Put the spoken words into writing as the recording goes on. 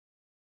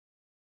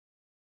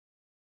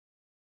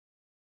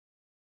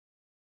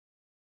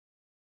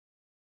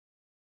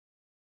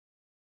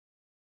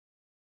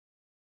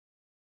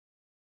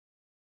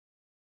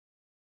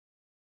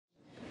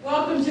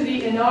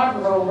the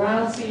inaugural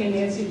Ronald C. and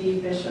Nancy D.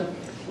 Bishop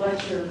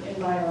Lecture in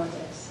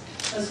Bioethics.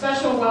 A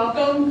special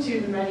welcome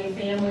to the many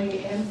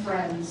family and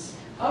friends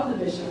of the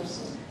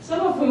bishops,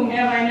 some of whom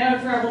have, I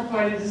know, traveled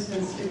quite a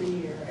distance to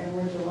be here, and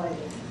we're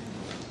delighted.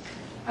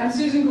 I'm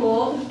Susan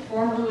Gould,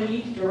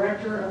 formerly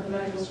director of the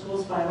medical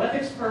school's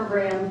bioethics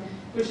program,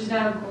 which has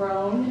now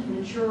grown and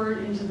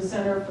matured into the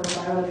Center for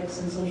Bioethics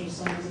and Social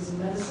Sciences and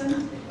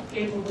Medicine,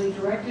 capably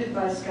directed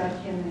by Scott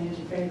Kim and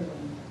Angie Fagerlin.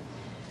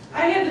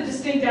 I had the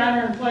distinct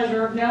honor and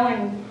pleasure of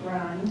knowing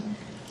Ron,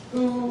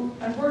 who,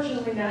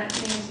 unfortunately not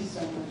Nancy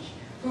so much,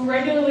 who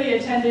regularly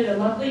attended a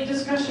monthly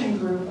discussion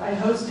group I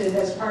hosted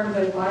as part of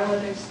a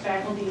bioethics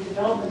faculty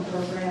development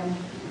program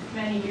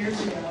many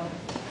years ago.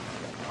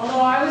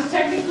 Although I was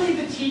technically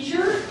the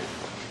teacher,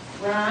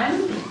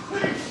 Ron,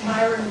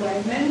 Myron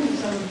Wegman, who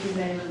some of you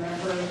may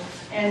remember,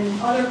 and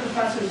other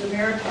professors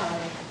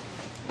emeriti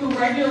who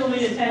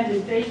regularly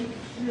attended, they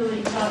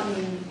really taught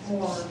me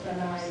more than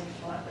I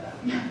taught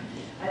them.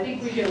 I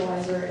think we get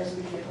wiser as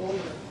we get older.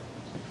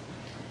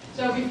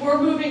 So before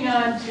moving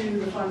on to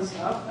the fun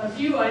stuff, a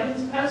few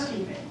items of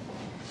housekeeping.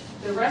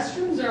 The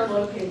restrooms are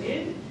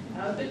located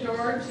out the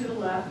door to the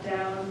left,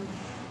 down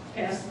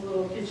past the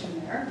little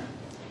kitchen there.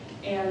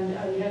 And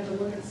you have to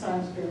look at the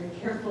signs very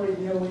carefully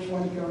to know which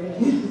one to go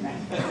in.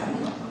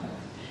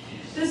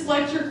 This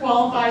lecture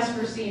qualifies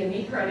for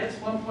CME credits,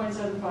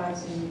 1.75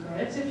 CME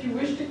credits. If you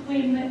wish to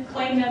claim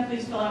them,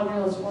 please fill out one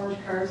of those orange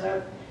cards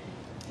out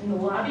in the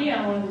lobby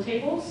on one of the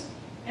tables.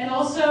 And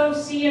also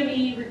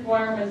CME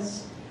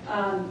requirements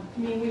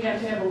mean we have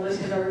to have a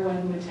list of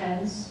everyone who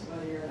attends,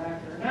 whether you're a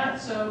doctor or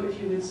not. So if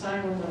you would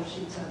sign one of those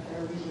sheets out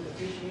there, we would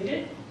appreciate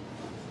it.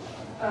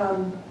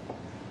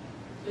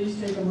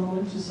 Please take a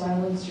moment to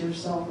silence your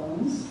cell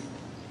phones.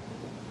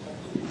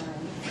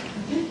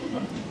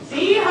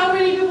 See how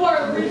many people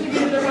are reaching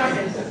into their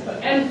pockets.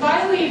 And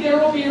finally, there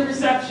will be a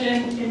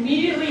reception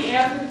immediately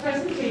after the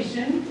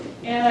presentation,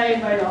 and I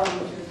invite all of you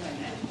to attend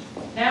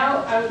that.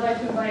 Now, I would like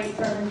to invite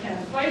Reverend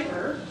Kenneth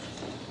Pfeiffer,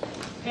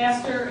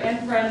 pastor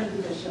and friend of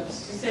the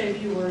bishops, to say a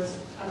few words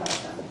about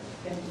them.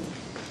 Thank you.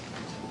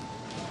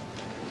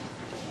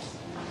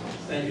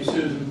 Thank you,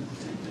 Susan.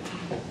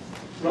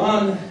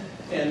 Ron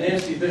and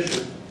Nancy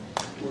Bishop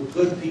were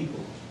good people.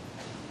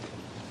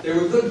 They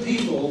were good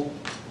people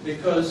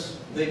because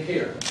they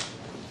cared.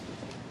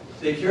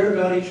 They cared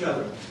about each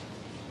other.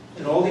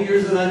 In all the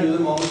years that I knew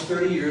them, almost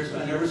 30 years,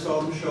 I never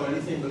saw them show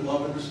anything but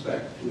love and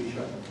respect to each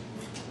other.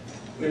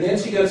 When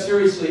Nancy got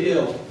seriously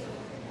ill,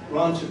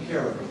 Ron took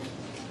care of her.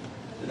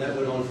 And that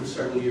went on for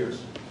several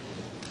years.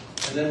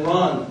 And then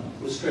Ron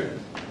was stricken.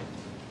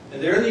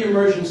 And there in the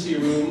emergency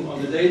room,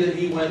 on the day that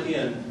he went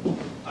in,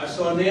 I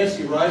saw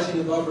Nancy rising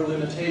above her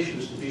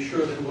limitations to be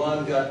sure that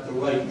Ron got the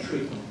right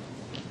treatment.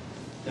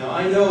 Now,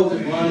 I know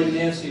that Ron and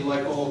Nancy,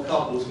 like all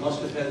couples,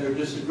 must have had their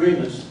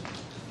disagreements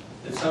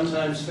and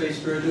sometimes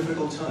faced very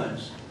difficult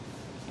times.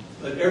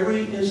 But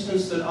every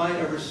instance that I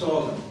ever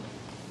saw them,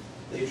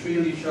 they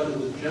treated each other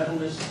with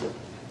gentleness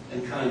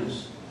and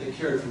kindness. They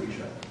cared for each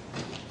other.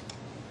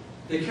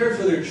 They cared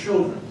for their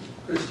children,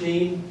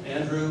 Christine,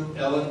 Andrew,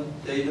 Ellen,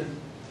 David.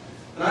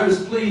 And I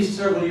was pleased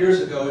several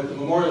years ago at the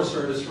memorial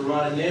service for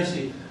Ron and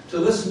Nancy to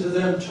listen to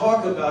them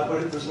talk about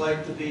what it was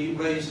like to be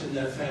raised in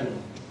that family.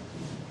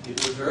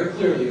 It was very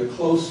clearly a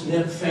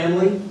close-knit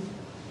family.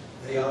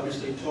 They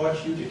obviously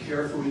taught you to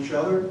care for each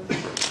other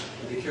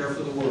and to care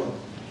for the world.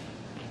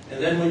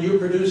 And then when you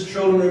produce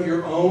children of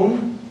your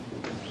own,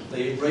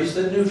 they embrace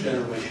that new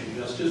generation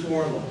just as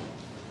warmly.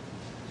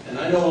 And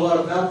I know a lot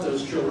about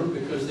those children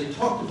because they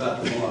talked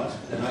about them a lot,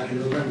 and I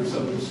can remember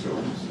some of the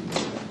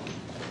stories.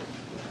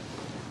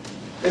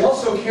 They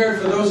also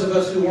cared for those of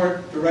us who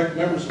weren't direct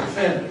members of the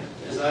family,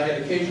 as I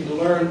had occasion to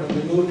learn when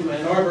we moved to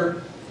Ann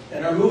Arbor,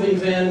 and our moving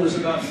van was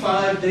about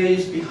 5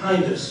 days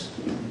behind us.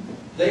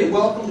 They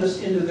welcomed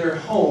us into their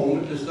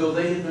home as though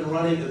they had been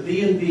running a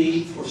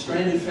B&B for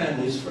stranded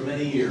families for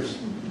many years.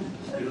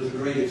 It was a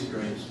great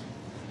experience.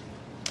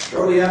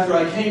 Shortly after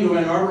I came to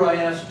Ann Arbor, I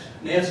asked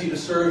Nancy to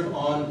serve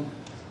on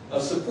a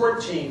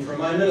support team for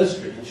my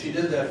ministry, and she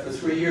did that for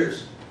 3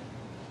 years.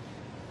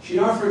 She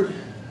offered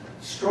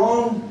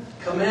strong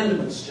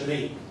commandments to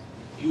me.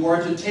 You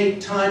are to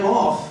take time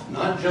off,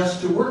 not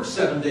just to work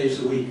 7 days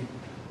a week.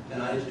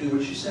 And I had to do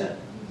what she said.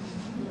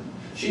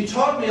 She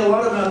taught me a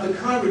lot about the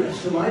congregants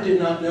whom I did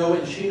not know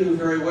and she knew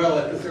very well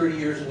after 30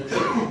 years in the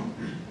church.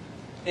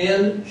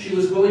 And she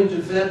was willing to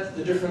vet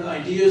the different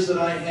ideas that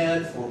I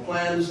had for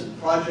plans and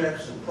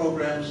projects and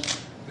programs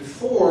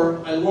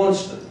before I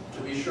launched them,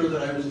 to be sure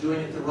that I was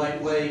doing it the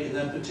right way in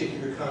that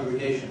particular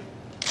congregation.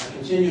 I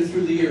continued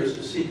through the years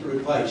to seek her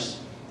advice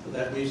for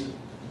that reason.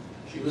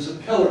 She was a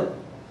pillar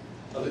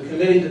of the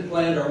committee that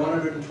planned our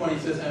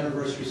 125th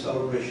anniversary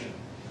celebration.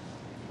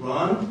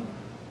 Ron,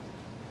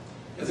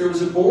 if there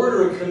was a board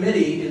or a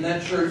committee in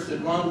that church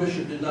that Ron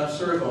Bishop did not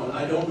serve on,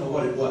 I don't know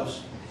what it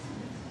was.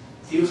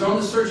 He was on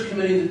the search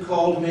committee that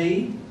called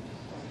me.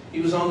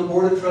 He was on the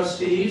board of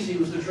trustees. He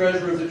was the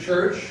treasurer of the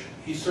church.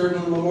 He served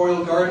on the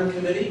Memorial Garden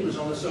Committee. He was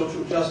on the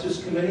Social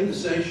Justice Committee, the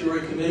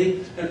Sanctuary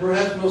Committee, and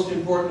perhaps most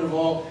important of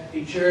all,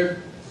 he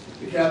chaired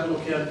the Capital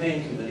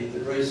Campaign Committee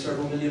that raised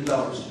several $1 million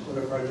to put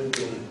up our new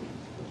building.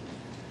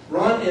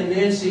 Ron and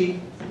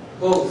Nancy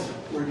both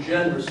were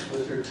generous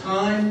with their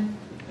time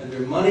and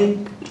their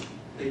money.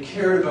 They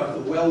cared about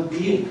the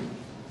well-being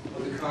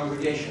of the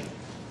congregation.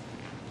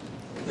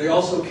 They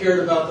also cared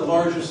about the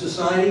larger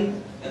society,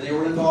 and they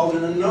were involved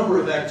in a number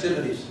of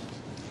activities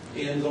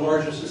in the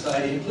larger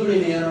society,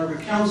 including the Ann Arbor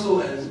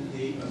Council and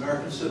the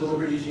American Civil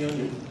Liberties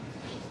Union.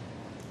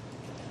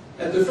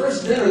 At the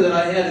first dinner that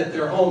I had at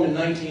their home in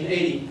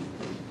 1980,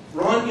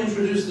 Ron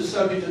introduced the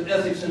subject of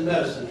ethics in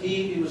medicine.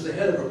 He was the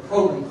head of a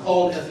program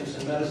called Ethics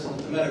in Medicine at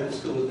the medical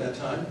school at that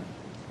time.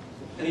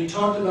 And he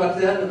talked about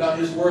that and about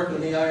his work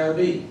on the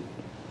IRB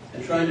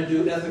and trying to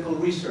do ethical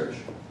research.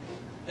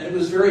 And it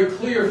was very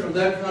clear from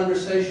that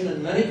conversation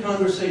and many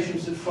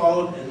conversations that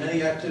followed and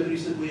many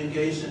activities that we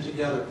engaged in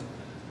together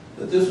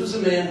that this was a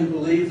man who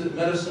believed that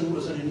medicine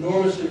was an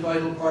enormously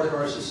vital part of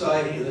our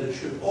society and that it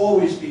should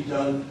always be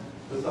done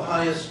with the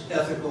highest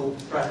ethical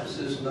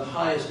practices and the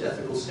highest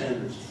ethical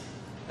standards.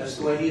 That's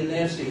the way he and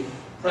Nancy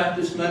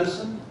practiced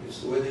medicine.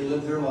 It's the way they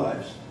lived their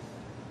lives.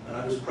 And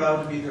I was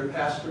proud to be their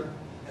pastor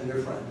and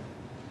their friend.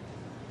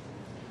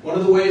 One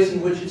of the ways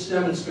in which it's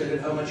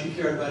demonstrated how much he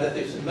cared about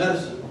ethics in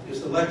medicine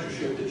is the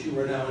lectureship that you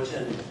are now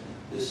attending.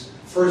 This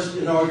first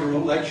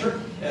inaugural lecture,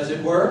 as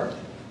it were.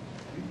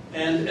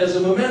 And as a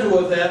memento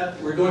of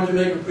that, we're going to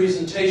make a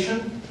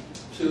presentation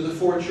to the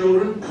 4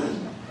 children.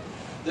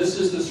 This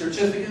is the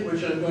certificate,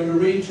 which I'm going to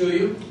read to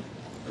you.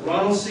 The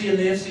Ronald C. and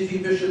Nancy V.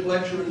 Bishop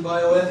Lecture in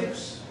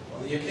Bioethics,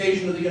 on the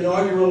occasion of the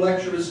inaugural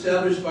lecture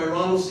established by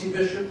Ronald C.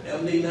 Bishop,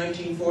 M.D.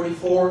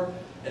 1944,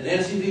 and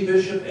Nancy V.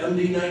 Bishop,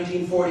 M.D.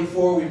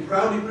 1944, we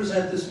proudly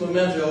present this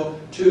memento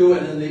to,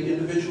 and then the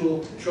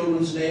individual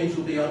children's names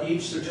will be on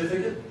each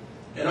certificate,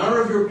 in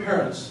honor of your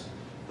parents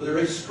for their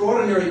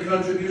extraordinary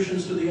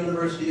contributions to the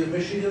University of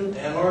Michigan,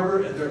 Ann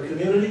Arbor, and their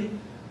community,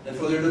 and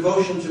for their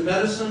devotion to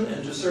medicine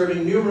and to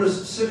serving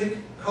numerous civic,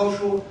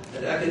 cultural,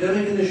 and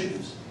academic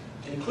initiatives,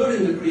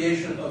 including the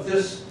creation of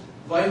this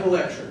vital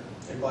lecture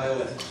in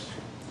bioethics.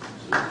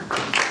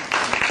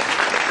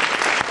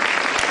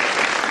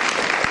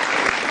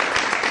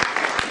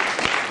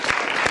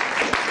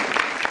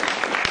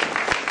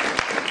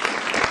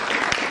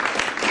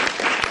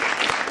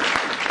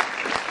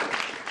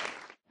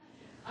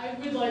 I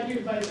would like to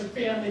invite the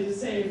family to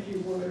say a few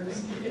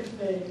words if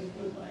they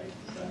would like.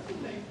 So,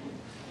 thank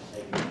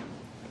you.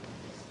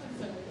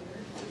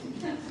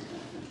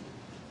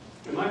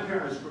 And my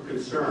parents were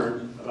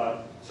concerned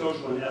about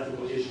social and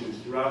ethical issues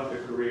throughout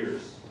their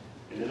careers.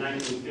 In the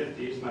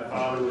 1950s, my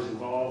father was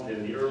involved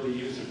in the early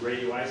use of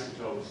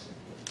radioisotopes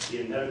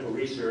in medical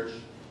research,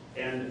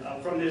 and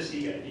from this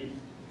he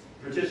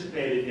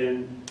participated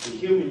in the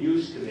Human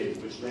Use Committee,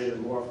 which later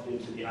morphed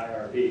into the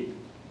IRB.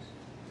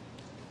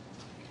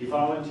 He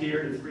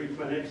volunteered in 3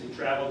 clinics. He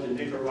traveled to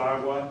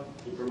Nicaragua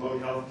to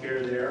promote health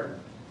care there.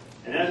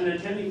 And as an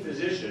attending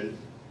physician,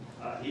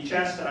 he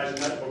chastised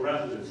medical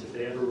residents if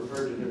they ever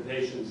referred to their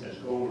patients as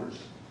gomers.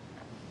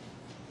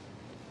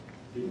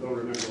 People don't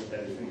remember what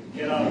that is.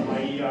 Get out of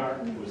my ER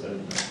was a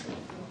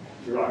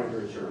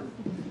derogatory term.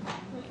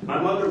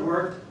 My mother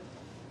worked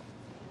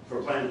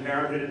for Planned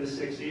Parenthood in the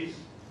 60s,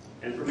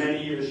 and for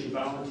many years she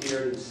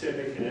volunteered in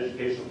civic and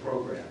educational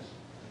programs.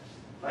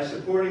 By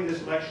supporting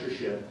this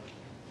lectureship,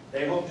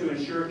 they hope to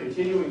ensure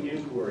continuing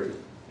inquiry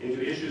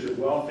into issues of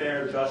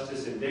welfare,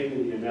 justice, and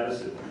dignity in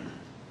medicine,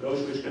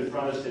 those which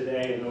confront us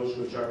today and those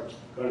which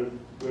we're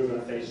going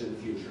to face in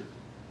the future.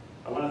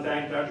 I want to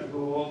thank Dr.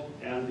 Gould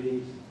and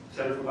the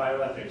Center for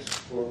Bioethics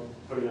for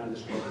putting on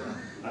this program.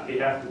 On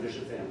behalf of the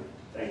Bishop family,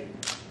 thank you.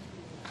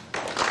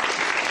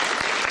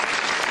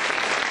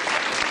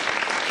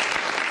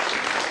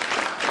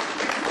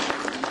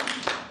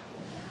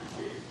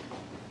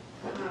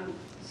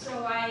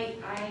 So I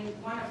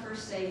want to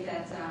first say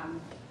that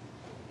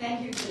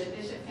thank you to the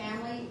Bishop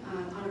family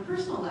on a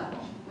personal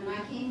level. When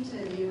I came to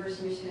the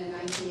University of Michigan in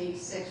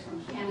 1986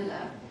 from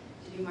Canada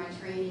to do my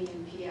training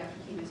in pediatric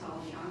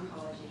hematology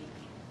oncology,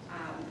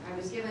 I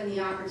was given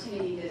the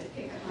opportunity to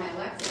pick up my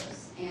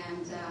electives,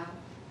 and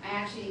I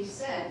actually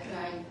said, could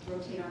I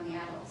rotate on the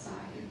adult side?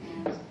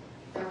 And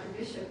Dr.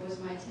 Bishop was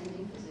my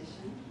attending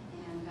physician,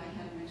 and I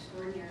had an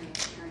extraordinary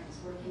experience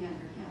working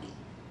under him.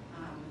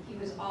 He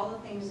was all the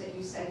things that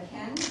you said,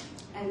 Ken,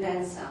 and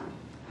then some.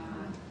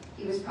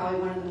 He was probably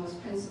one of the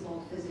most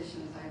principled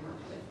physicians I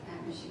worked with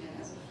at Michigan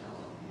as a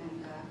fellow,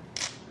 and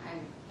I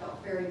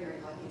felt very, very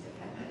lucky to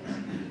have that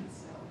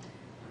experience. So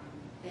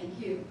thank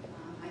you.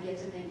 I get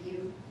to thank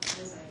you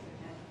as I could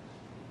have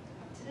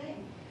today.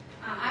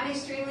 I'm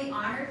extremely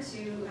honored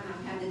to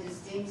have the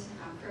distinct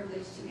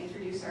privilege to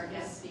introduce our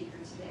guest speaker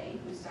today,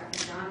 who's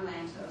Dr. John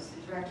Lantos,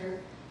 the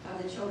director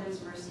of the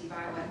Children's Mercy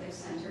Bioethics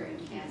Center in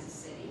Kansas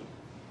City.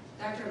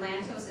 Dr.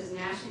 Lantos is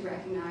nationally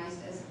recognized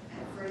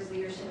for his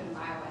leadership in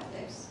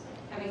bioethics,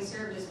 having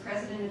served as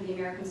president of the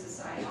American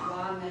Society of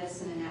Law,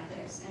 Medicine, and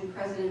Ethics, and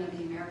president of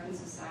the American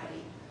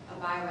Society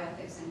of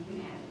Bioethics and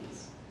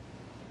Humanities.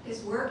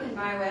 His work in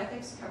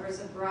bioethics covers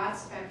a broad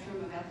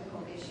spectrum of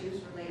ethical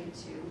issues related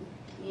to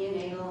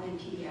neonatal and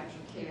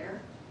pediatric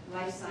care,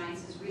 life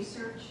sciences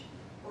research,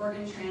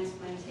 organ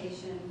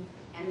transplantation,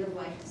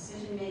 end-of-life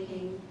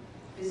decision-making,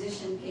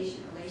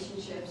 physician-patient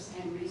relationships,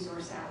 and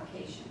resource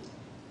allocation.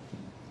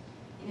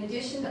 In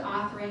addition to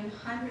authoring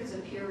hundreds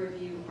of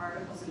peer-reviewed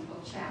articles and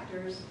book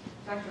chapters,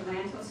 Dr.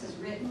 Lantos has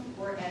written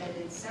or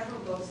edited several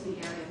books in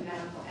the area of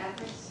medical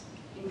ethics,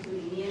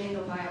 including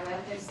Neonatal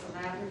Bioethics,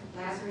 The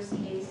Lazarus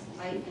Case,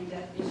 Life and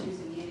Death Issues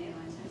in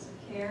Neonatal Intensive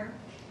Care,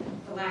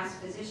 The Last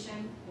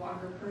Physician,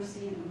 Walker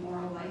Percy and the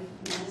Moral Life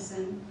of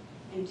Medicine,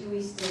 and Do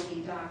We Still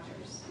Need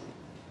Doctors?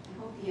 I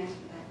hope the answer to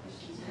that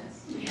question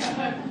is yes.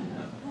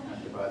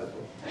 Buy the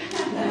book.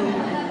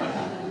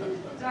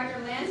 Dr.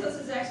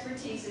 Lantos'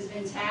 expertise has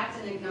been tapped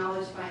and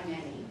acknowledged by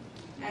many.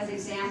 As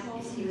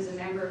examples, he was a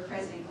member of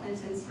President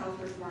Clinton's Health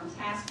Reform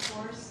Task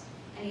Force,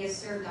 and he has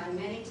served on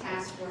many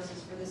task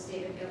forces for the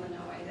state of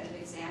Illinois that have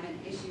examined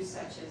issues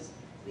such as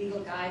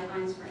legal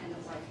guidelines for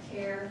end-of-life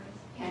care,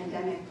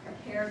 pandemic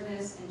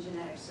preparedness, and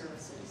genetic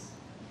services.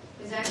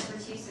 His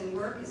expertise and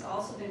work has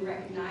also been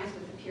recognized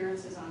with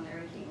appearances on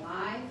Larry King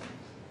Live,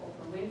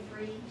 Oprah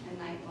Winfrey, and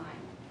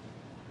Nightline.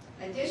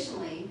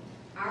 Additionally,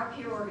 our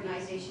peer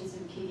organizations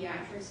in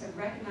pediatrics have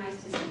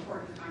recognized his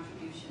important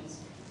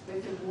contributions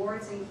with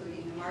awards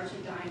including the March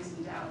of Dimes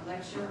Endowed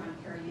Lecture on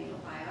Perinatal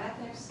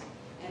Bioethics,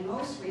 and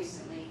most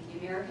recently, the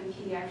American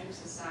Pediatric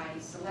Society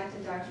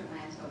selected Dr.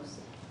 Lantos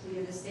to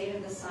give the State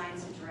of the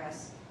Science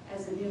Address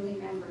as a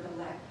newly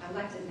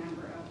elected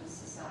member of the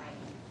Society.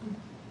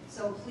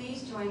 So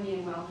please join me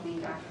in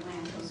welcoming Dr.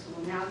 Lantos, who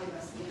will now give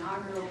us the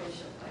inaugural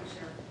Bishop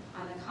Lecture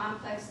on the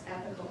complex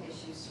ethical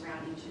issues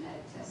surrounding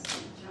genetic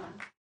testing. John.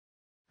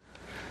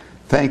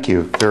 Thank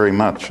you very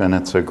much, and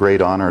it's a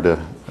great honor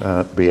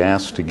to be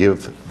asked to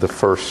give the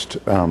first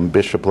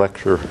Bishop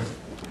Lecture.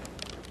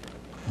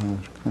 Can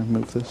I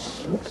move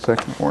this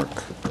second work?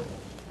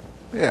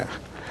 Yeah.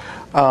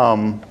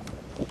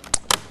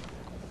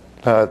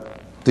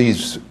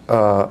 These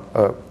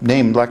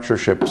named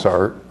lectureships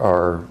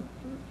are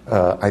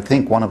I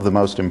think, one of the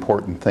most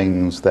important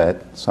things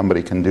that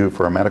somebody can do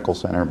for a medical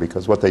center,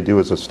 because what they do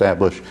is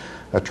establish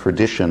a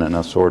tradition and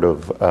a sort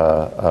of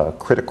a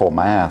critical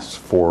mass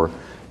for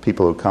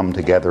people who come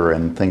together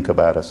and think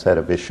about a set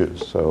of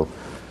issues. So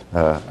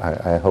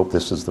I hope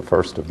this is the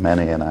first of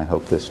many, and I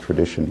hope this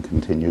tradition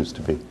continues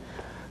to be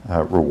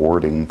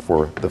rewarding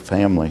for the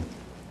family.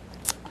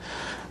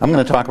 I'm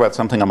going to talk about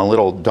something I'm a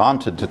little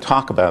daunted to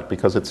talk about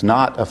because it's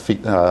not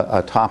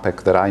a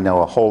topic that I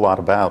know a whole lot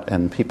about,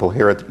 and people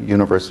here at the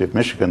University of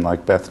Michigan,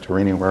 like Beth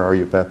Torini, where are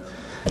you, Beth,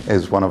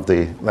 is one of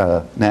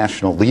the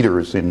national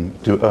leaders in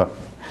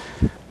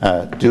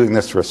doing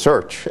this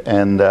research.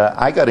 And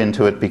I got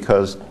into it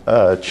because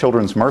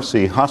Children's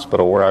Mercy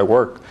Hospital, where I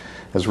work,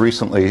 has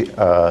recently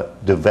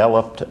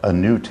developed a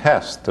new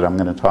test that I'm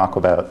going to talk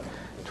about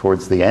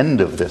towards the end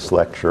of this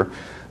lecture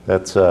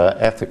that's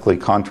ethically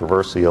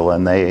controversial,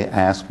 and they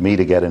asked me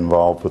to get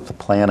involved with the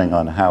planning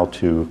on how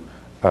to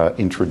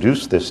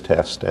introduce this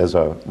test as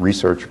a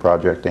research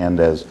project and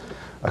as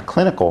a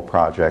clinical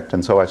project.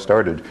 And so I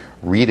started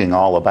reading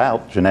all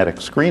about genetic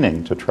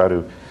screening to try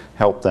to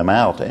help them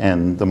out,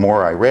 and the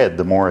more I read,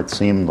 the more it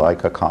seemed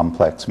like a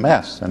complex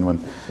mess. And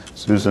when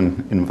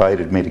Susan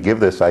invited me to give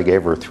this, I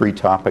gave her 3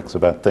 topics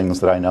about things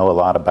that I know a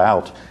lot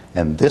about,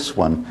 and this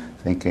one,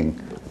 thinking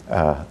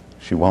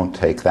she won't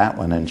take that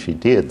one, and she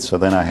did. So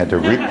then I had to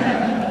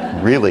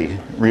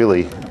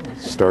really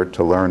start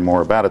to learn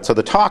more about it. So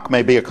the talk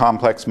may be a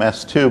complex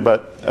mess too,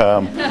 but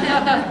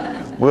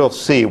we'll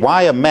see.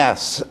 Why a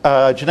mess?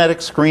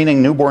 Genetic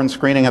screening, newborn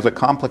screening, has a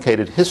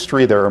complicated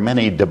history. There are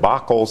many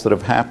debacles that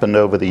have happened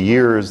over the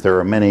years. There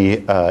are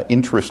many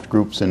interest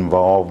groups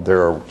involved.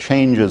 There are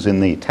changes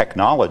in the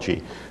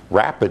technology,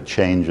 rapid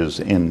changes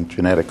in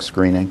genetic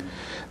screening.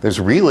 There's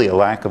really a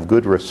lack of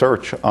good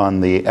research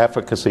on the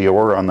efficacy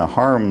or on the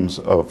harms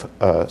of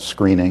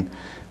screening,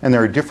 and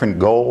there are different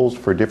goals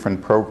for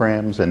different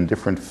programs and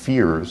different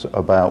fears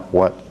about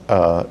what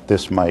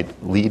this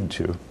might lead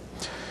to.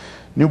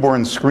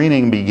 Newborn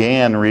screening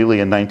began really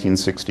in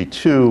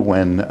 1962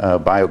 when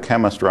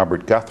biochemist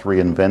Robert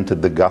Guthrie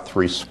invented the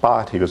Guthrie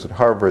spot. He was at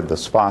Harvard. The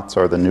spots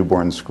are the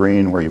newborn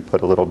screen where you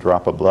put a little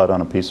drop of blood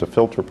on a piece of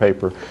filter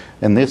paper,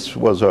 and this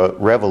was a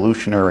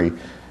revolutionary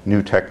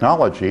new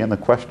technology, and the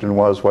question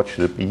was, what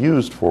should it be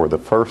used for? The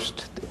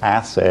first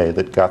assay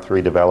that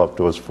Guthrie developed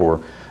was for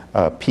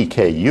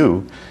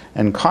PKU,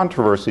 and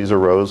controversies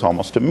arose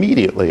almost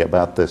immediately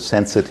about the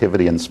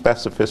sensitivity and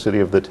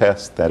specificity of the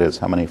test, that is,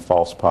 how many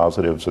false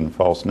positives and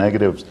false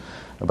negatives,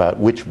 about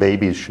which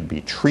babies should be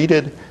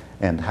treated,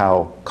 and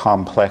how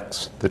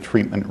complex the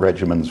treatment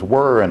regimens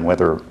were, and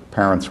whether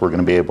parents were going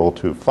to be able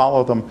to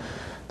follow them.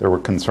 There were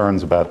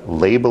concerns about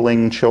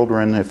labeling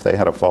children if they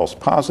had a false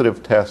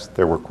positive test.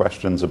 There were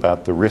questions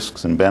about the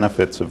risks and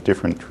benefits of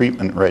different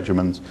treatment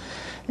regimens.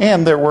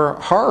 And there were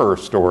horror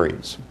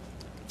stories.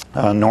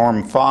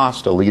 Norm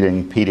Faust, a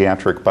leading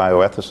pediatric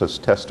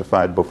bioethicist,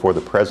 testified before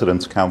the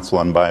President's Council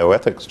on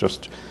Bioethics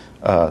just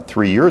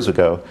 3 years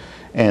ago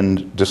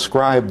and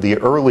described the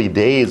early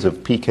days of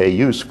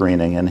PKU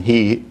screening. And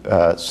he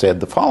said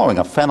the following: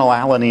 a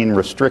phenylalanine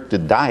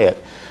restricted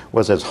diet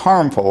was as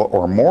harmful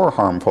or more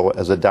harmful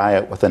as a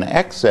diet with an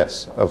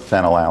excess of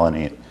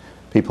phenylalanine.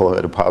 People who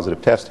had a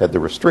positive test had the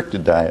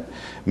restricted diet.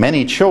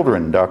 Many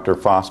children, Dr.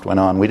 Faust went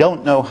on, we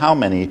don't know how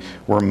many,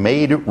 were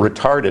made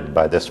retarded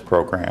by this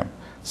program.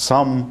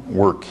 Some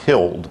were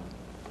killed.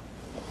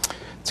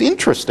 It's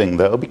interesting,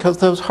 though, because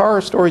those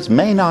horror stories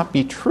may not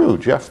be true.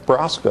 Jeff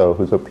Brosco,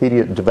 who's a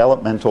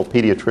developmental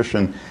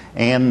pediatrician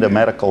and a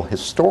medical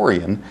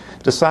historian,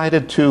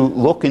 decided to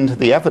look into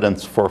the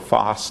evidence for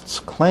Faust's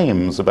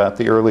claims about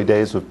the early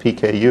days of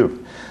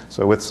PKU.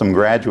 So with some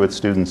graduate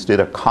students,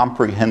 did a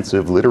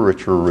comprehensive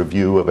literature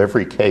review of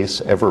every case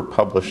ever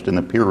published in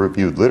the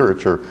peer-reviewed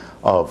literature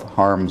of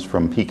harms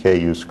from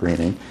PKU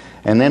screening,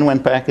 and then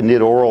went back and did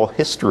oral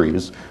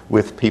histories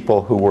with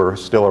people who were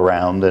still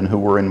around and who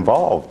were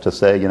involved to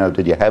say, you know,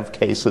 did you have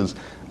cases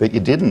that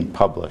you didn't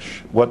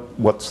publish?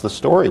 What's the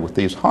story with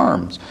these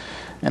harms?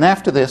 And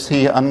after this,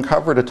 he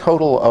uncovered a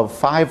total of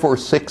 5 or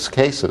 6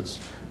 cases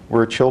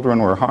where children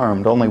were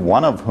harmed, only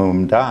one of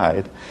whom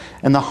died.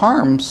 And the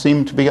harms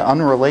seemed to be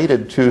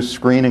unrelated to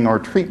screening or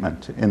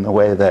treatment in the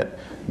way that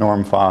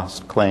Norm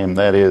Faust claimed.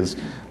 That is,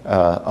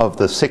 of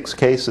the 6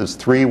 cases,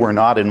 3 were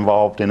not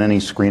involved in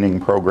any screening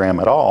program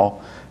at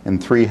all,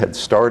 and 3 had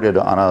started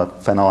on a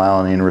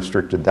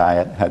phenylalanine-restricted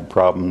diet, had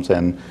problems,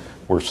 and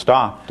were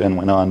stopped and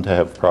went on to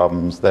have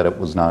problems that it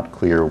was not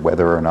clear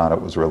whether or not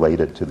it was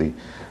related to the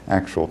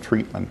actual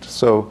treatment.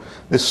 So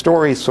this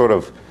story sort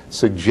of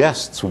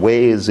suggests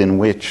ways in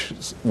which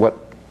what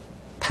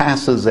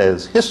passes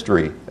as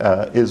history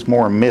is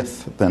more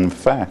myth than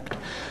fact.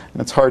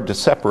 And it's hard to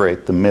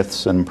separate the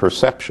myths and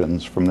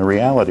perceptions from the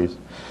realities.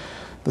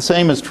 The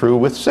same is true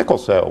with sickle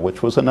cell,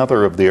 which was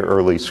another of the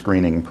early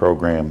screening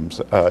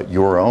programs.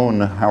 Your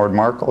own Howard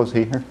Markle, is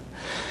he here?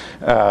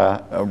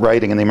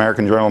 Writing in the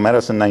American Journal of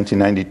Medicine in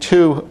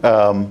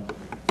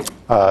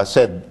 1992,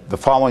 said the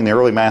following: the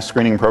early mass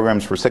screening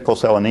programs for sickle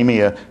cell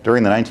anemia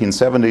during the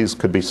 1970s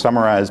could be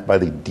summarized by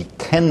the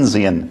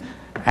Dickensian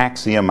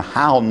axiom,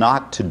 how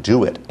not to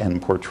do it,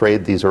 and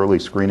portrayed these early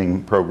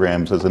screening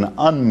programs as an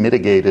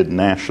unmitigated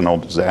national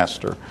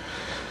disaster.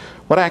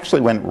 What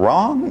actually went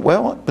wrong?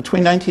 Well,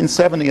 between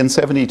 1970 and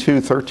 72,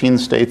 13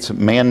 states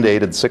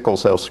mandated sickle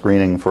cell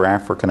screening for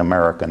African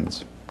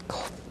Americans.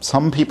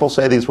 Some people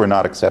say these were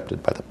not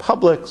accepted by the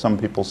public. Some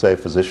people say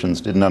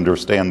physicians didn't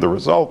understand the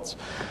results.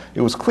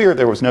 It was clear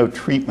there was no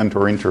treatment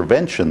or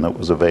intervention that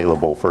was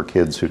available for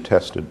kids who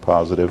tested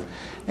positive.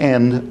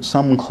 And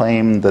some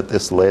claimed that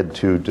this led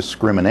to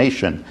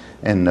discrimination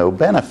and no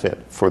benefit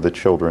for the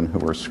children who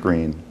were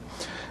screened.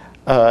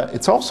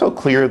 It's also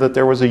clear that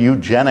there was a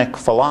eugenic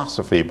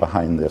philosophy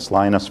behind this.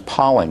 Linus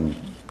Pauling,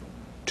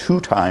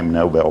 2-time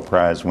Nobel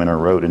Prize winner,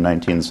 wrote in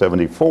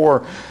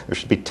 1974, there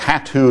should be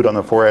tattooed on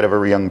the forehead of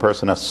every young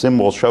person a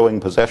symbol showing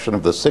possession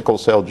of the sickle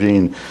cell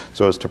gene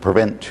so as to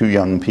prevent 2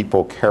 young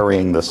people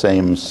carrying the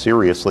same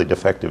seriously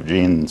defective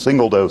gene in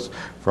single dose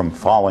from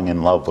falling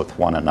in love with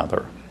one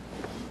another.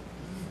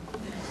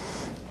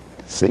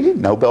 See,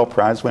 Nobel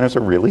Prize winners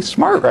are really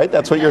smart, right?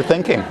 That's what you're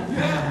thinking.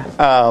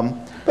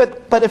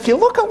 But if you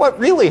look at what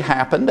really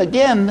happened,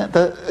 again,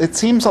 it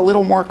seems a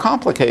little more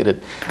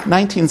complicated.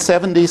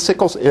 1970,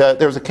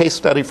 there was a case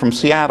study from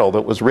Seattle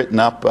that was written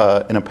up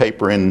in a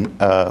paper in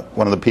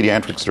one of the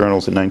pediatrics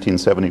journals in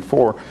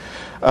 1974.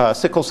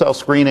 Sickle cell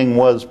screening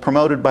was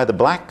promoted by the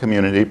black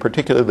community,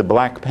 particularly the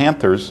Black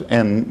Panthers,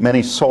 and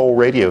many soul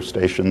radio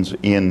stations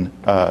in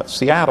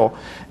Seattle.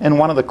 And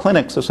one of the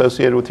clinics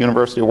associated with the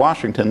University of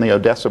Washington, the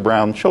Odessa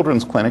Brown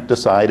Children's Clinic,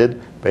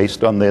 decided,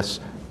 based on this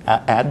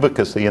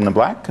advocacy in the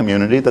black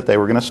community, that they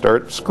were going to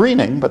start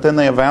screening, but then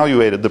they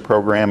evaluated the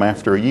program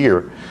after a year.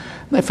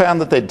 And they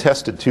found that they'd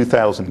tested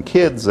 2,000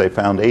 kids. They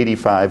found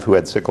 85 who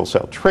had sickle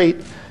cell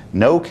trait,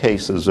 no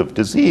cases of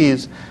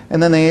disease,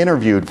 and then they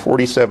interviewed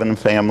 47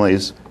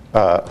 families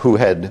who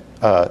had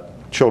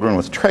children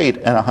with trait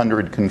and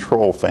 100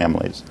 control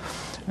families.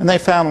 And they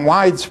found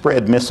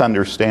widespread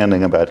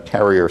misunderstanding about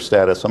carrier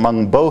status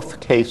among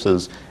both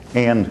cases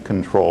and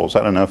controls.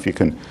 I don't know if you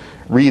can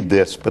read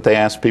this, but they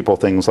asked people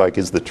things like,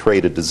 is the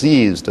trait a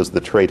disease? Does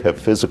the trait have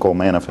physical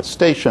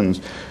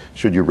manifestations?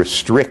 Should you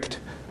restrict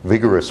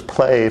vigorous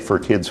play for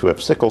kids who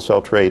have sickle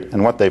cell trait?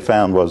 And what they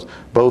found was,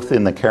 both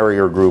in the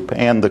carrier group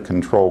and the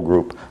control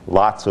group,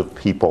 lots of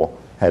people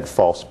had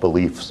false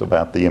beliefs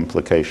about the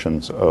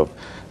implications of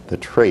the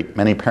trait.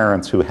 Many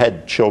parents who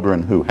had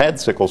children who had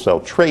sickle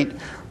cell trait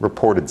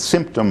reported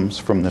symptoms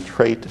from the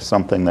trait,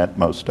 something that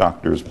most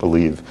doctors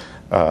believe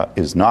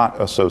is not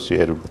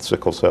associated with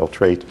sickle cell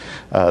trait.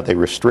 They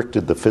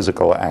restricted the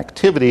physical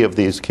activity of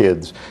these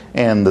kids,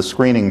 and the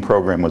screening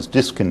program was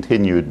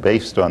discontinued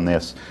based on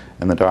this,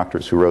 and the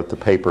doctors who wrote the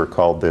paper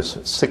called this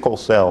sickle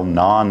cell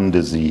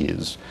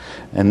non-disease.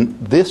 And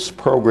this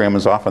program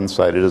is often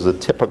cited as a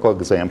typical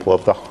example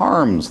of the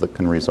harms that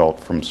can result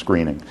from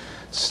screening.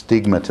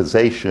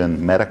 Stigmatization,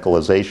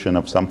 medicalization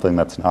of something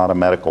that's not a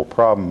medical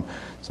problem,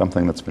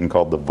 something that's been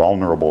called the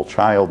vulnerable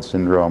child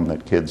syndrome,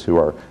 that kids who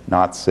are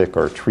not sick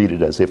are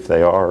treated as if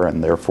they are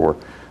and therefore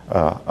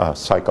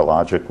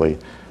psychologically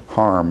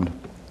harmed.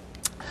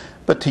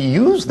 But to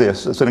use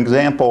this as an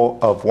example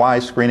of why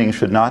screening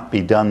should not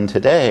be done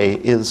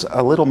today is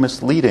a little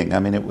misleading. I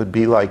mean, it would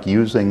be like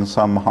using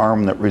some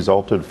harm that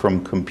resulted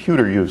from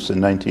computer use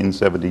in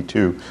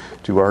 1972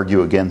 to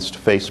argue against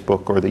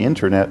Facebook or the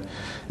internet.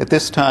 At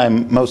this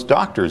time, most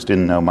doctors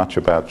didn't know much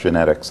about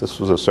genetics. This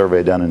was a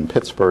survey done in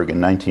Pittsburgh in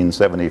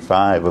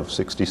 1975 of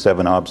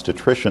 67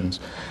 obstetricians.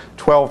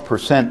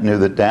 12% knew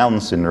that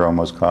Down syndrome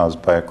was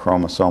caused by a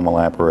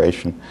chromosomal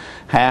aberration.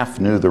 Half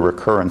knew the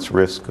recurrence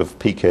risk of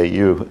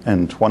PKU,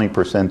 and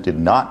 20% did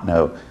not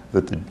know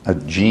that a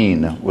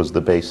gene was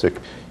the basic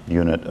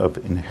unit of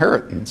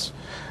inheritance.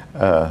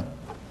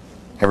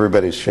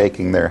 Everybody's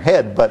shaking their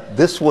head, but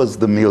this was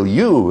the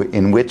milieu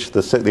in which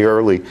the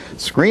early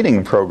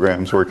screening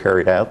programs were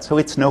carried out, so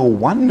it's no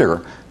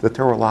wonder that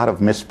there were a lot of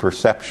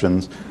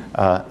misperceptions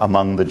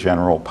among the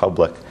general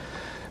public.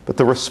 But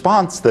the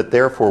response that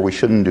therefore we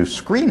shouldn't do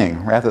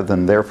screening rather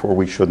than therefore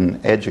we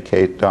shouldn't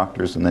educate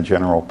doctors and the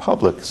general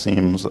public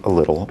seems a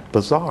little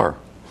bizarre.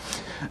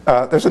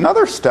 There's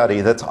another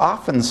study that's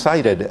often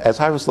cited as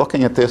I was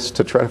looking at this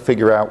to try to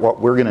figure out what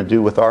we're going to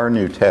do with our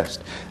new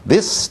test.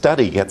 This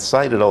study gets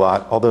cited a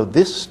lot, although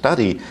this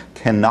study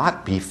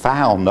cannot be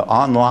found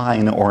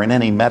online or in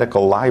any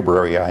medical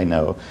library I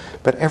know.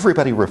 But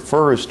everybody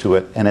refers to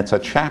it, and it's a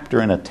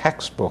chapter in a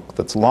textbook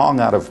that's long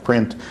out of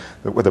print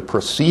that were the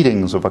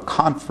proceedings of a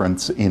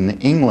conference in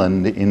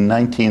England in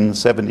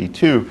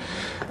 1972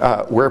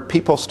 where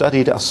people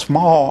studied a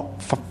small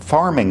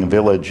farming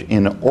village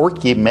in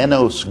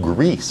Orgimenos,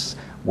 Greece,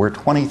 where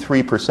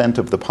 23%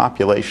 of the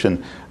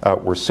population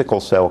were sickle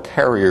cell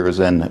carriers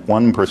and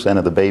 1%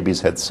 of the babies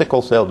had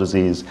sickle cell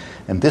disease.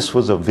 And this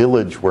was a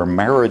village where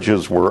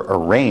marriages were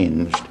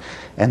arranged.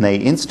 And they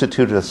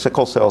instituted a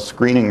sickle cell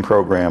screening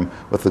program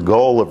with the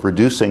goal of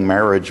reducing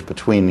marriage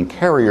between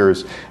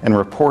carriers and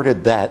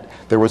reported that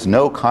there was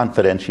no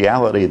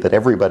confidentiality, that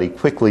everybody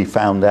quickly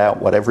found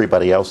out what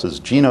everybody else's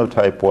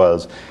genotype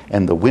was,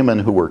 and the women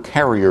who were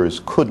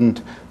carriers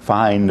couldn't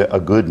find a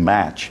good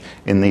match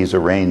in these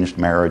arranged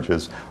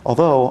marriages.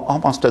 Although,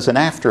 almost as an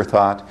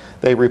afterthought,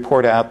 they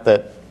report out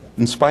that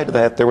in spite of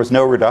that, there was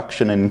no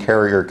reduction in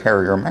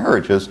carrier-carrier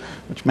marriages,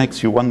 which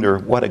makes you wonder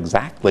what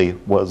exactly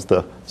was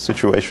the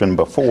situation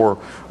before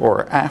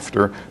or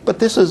after. But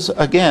this is,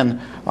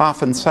 again,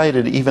 often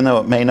cited, even though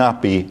it may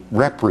not be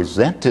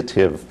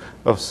representative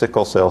of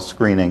sickle cell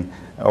screening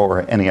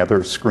or any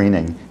other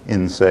screening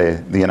in,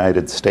 say, the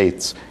United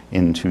States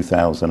in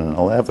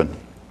 2011.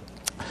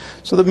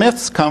 So the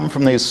myths come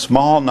from these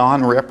small,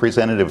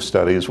 non-representative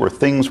studies where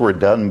things were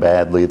done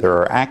badly. There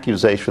are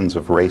accusations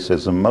of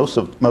racism. Most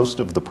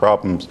of the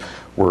problems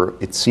were,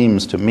 it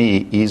seems to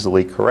me,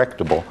 easily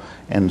correctable,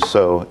 and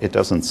so it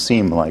doesn't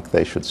seem like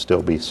they should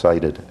still be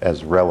cited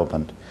as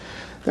relevant.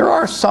 There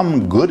are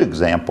some good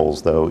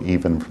examples, though,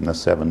 even from the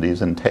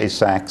 70s, and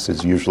Tay-Sachs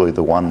is usually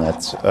the one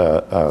that's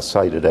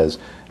cited as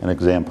an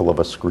example of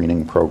a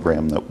screening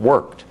program that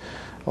worked.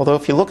 Although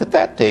if you look at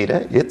that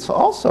data, it's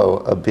also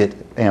a bit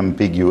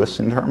ambiguous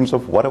in terms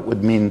of what it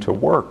would mean to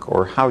work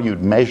or how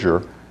you'd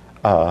measure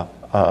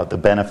the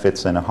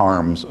benefits and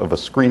harms of a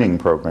screening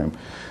program.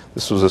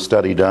 This was a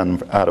study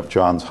done out of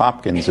Johns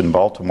Hopkins in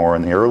Baltimore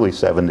in the early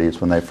 70s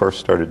when they first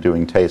started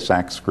doing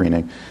Tay-Sachs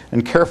screening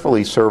and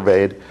carefully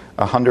surveyed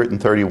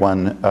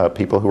 131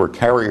 people who were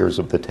carriers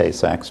of the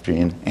Tay-Sachs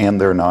gene and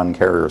their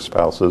non-carrier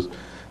spouses,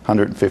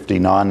 150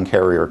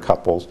 non-carrier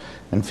couples,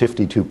 and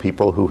 52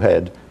 people who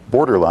had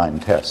borderline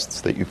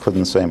tests that you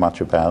couldn't say much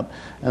about,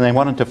 and they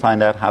wanted to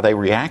find out how they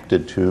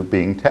reacted to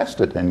being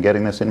tested and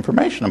getting this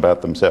information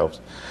about themselves.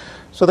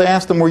 So they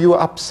asked them, were you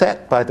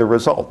upset by the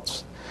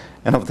results?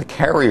 And of the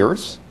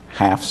carriers,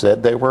 half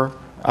said they were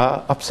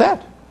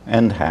upset,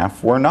 and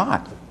half were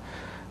not.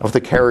 Of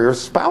the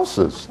carriers'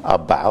 spouses,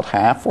 about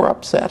half were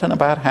upset and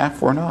about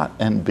half were not.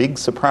 And big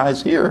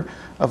surprise here,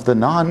 of the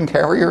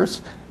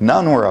non-carriers,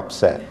 none were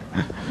upset.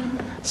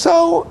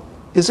 So,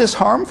 is this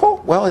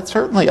harmful? Well, it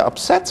certainly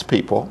upsets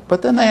people,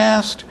 but then they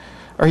asked,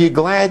 are you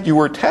glad you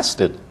were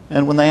tested?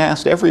 And when they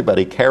asked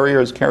everybody,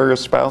 carriers, carrier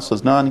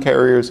spouses,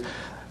 non-carriers,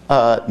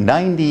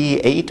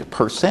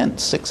 98%,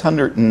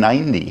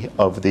 690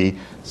 of the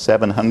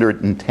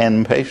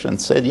 710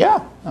 patients said,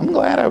 yeah, I'm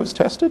glad I was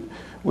tested.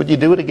 Would you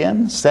do it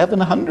again?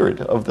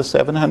 700 of the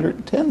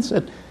 710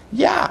 said,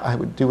 yeah, I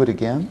would do it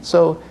again.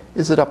 So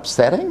is it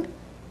upsetting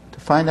to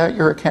find out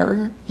you're a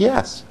carrier?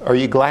 Yes. Are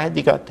you glad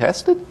you got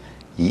tested?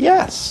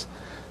 Yes.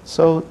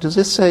 So does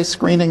this say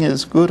screening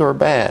is good or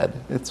bad?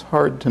 It's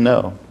hard to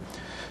know.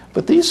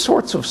 But these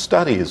sorts of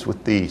studies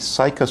with the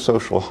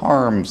psychosocial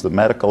harms, the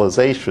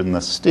medicalization,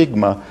 the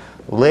stigma,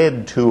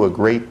 led to a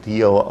great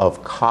deal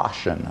of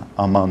caution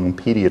among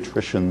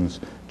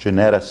pediatricians,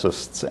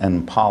 geneticists,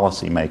 and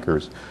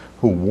policymakers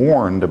who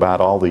warned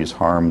about all these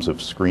harms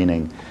of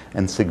screening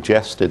and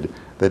suggested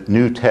that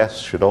new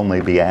tests should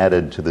only be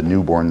added to the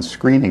newborn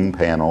screening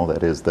panel,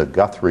 that is the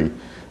Guthrie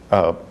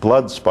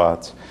blood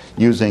spots,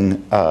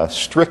 using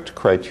strict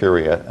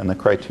criteria, and the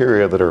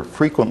criteria that are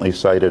frequently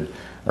cited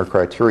are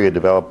criteria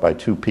developed by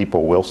two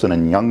people, Wilson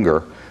and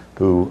Younger,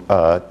 who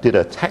did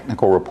a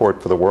technical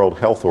report for the World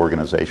Health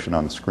Organization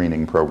on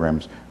screening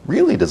programs,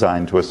 really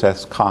designed to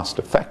assess cost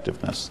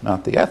effectiveness,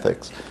 not the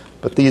ethics.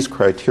 But these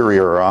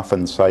criteria are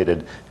often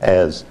cited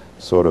as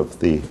sort of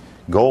the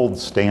gold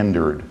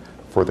standard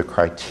for the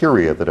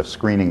criteria that a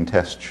screening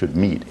test should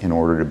meet in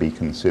order to be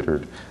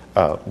considered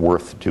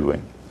worth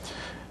doing.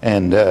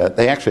 And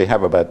they actually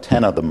have about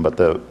 10 of them, but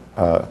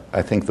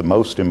I think the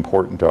most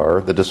important are: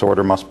 the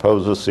disorder must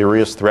pose a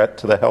serious threat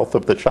to the health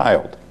of the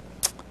child.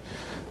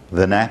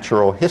 The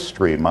natural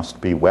history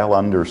must be well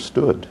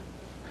understood.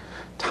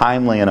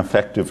 Timely and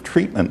effective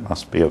treatment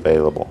must be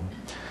available.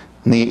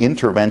 And the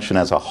intervention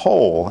as a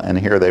whole, and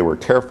here they were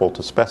careful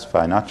to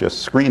specify not just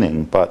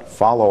screening, but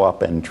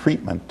follow-up and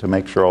treatment to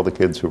make sure all the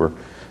kids who were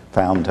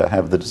found to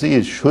have the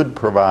disease should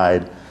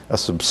provide a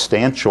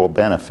substantial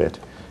benefit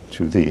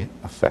to the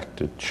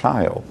affected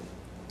child.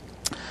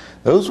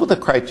 Those were the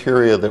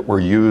criteria that were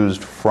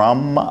used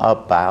from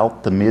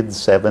about the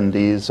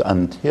mid-70s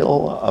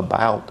until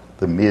about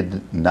the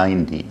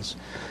mid-90s.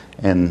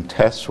 And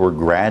tests were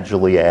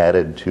gradually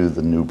added to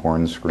the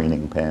newborn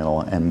screening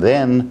panel, and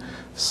then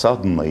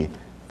suddenly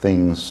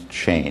things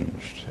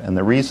changed. And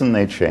the reason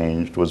they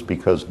changed was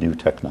because new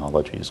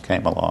technologies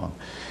came along.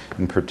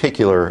 In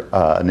particular,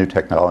 a new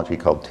technology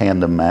called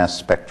tandem mass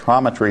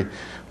spectrometry,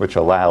 which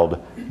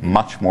allowed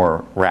much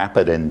more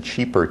rapid and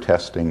cheaper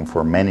testing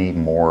for many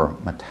more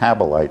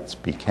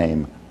metabolites,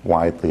 became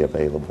widely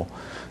available.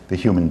 The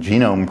Human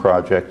Genome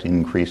Project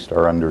increased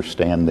our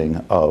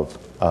understanding of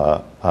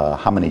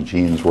how many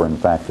genes were in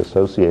fact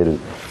associated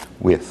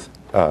with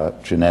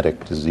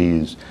genetic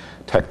disease.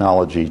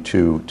 Technology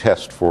to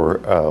test for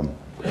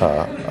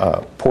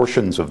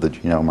portions of the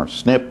genome, or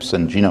SNPs,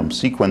 and genome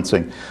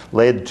sequencing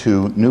led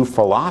to new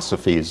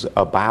philosophies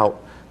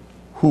about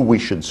who we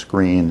should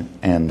screen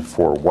and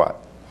for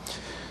what.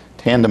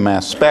 Tandem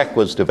mass spec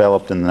was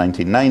developed in the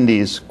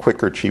 1990s,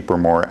 quicker, cheaper,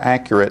 more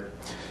accurate.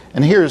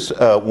 And here's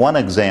one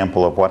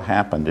example of what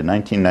happened. In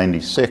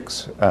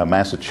 1996,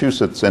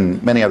 Massachusetts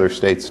and many other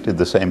states did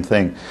the same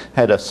thing,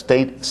 had a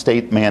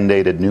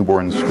state-mandated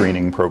newborn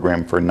screening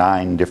program for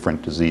 9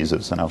 different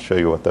diseases, and I'll show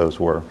you what those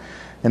were.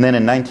 And then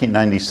in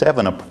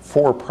 1997, a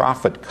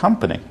for-profit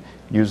company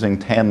using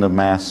tandem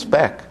mass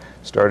spec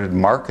started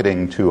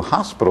marketing to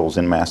hospitals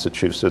in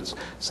Massachusetts,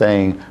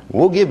 saying,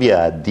 we'll give you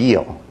a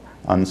deal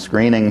on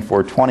screening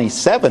for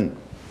 27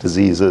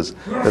 diseases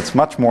that's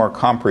much more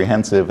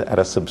comprehensive at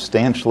a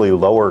substantially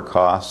lower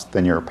cost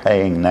than you're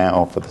paying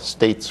now for the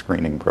state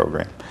screening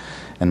program.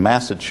 And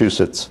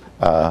Massachusetts,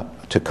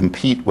 to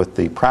compete with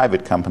the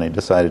private company,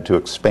 decided to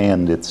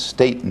expand its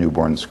state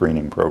newborn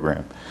screening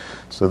program.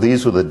 So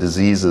these were the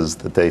diseases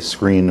that they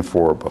screened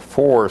for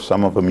before.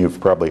 Some of them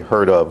you've probably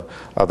heard of,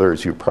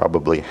 others you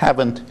probably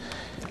haven't.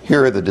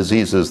 Here are the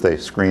diseases they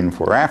screened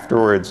for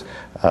afterwards.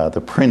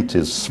 The print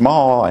is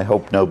small. I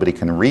hope nobody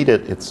can read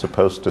it. It's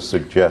supposed to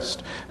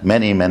suggest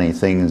many, many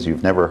things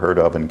you've never heard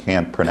of and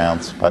can't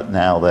pronounce, but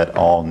now that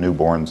all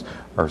newborns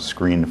are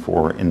screened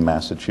for in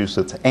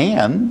Massachusetts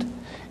and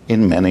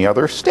in many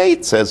other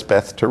states, as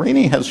Beth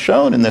Tarini has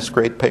shown in this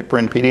great paper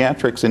in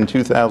Pediatrics in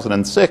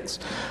 2006.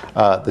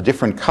 The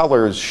different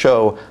colors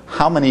show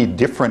how many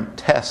different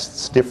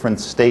tests different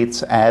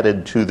states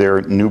added to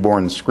their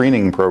newborn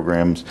screening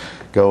programs,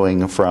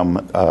 going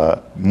from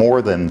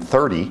more than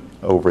 30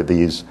 over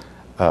these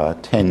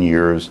 10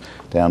 years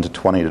down to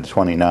 20 to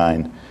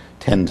 29,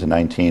 10 to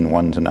 19,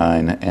 1 to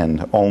 9,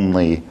 and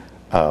only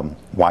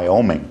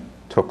Wyoming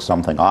took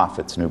something off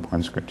its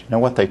newborn screen. Do you know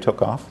what they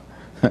took off?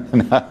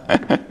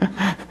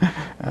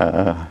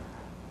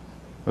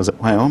 Was it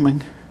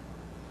Wyoming?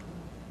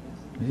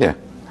 Yeah.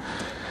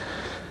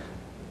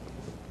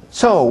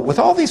 So with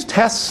all these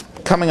tests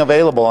coming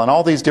available and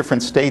all these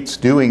different states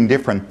doing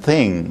different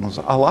things,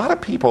 a lot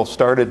of people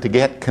started to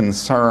get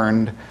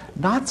concerned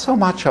not so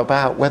much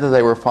about whether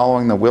they were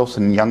following the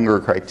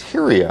Wilson-Younger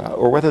criteria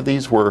or whether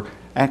these were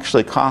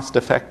actually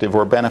cost-effective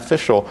or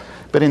beneficial,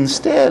 but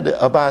instead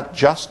about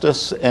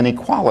justice and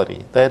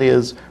equality. That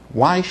is,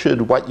 why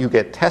should what you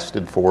get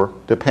tested for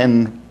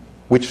depend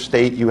which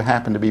state you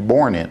happen to be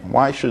born in?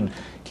 Why should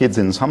kids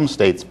in some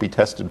states be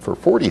tested for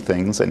 40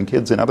 things and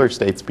kids in other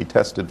states be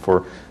tested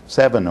for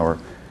 7 or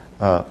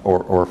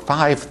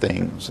 5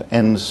 things?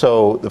 And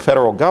so the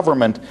federal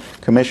government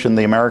commissioned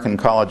the American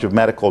College of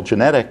Medical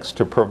Genetics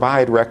to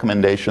provide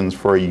recommendations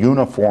for a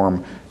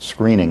uniform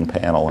screening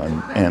panel.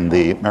 And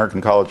the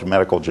American College of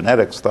Medical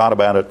Genetics thought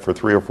about it for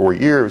 3 or 4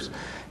 years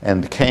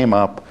and came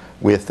up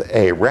with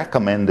a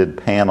recommended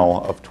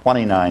panel of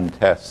 29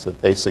 tests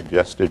that they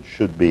suggested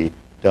should be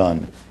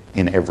done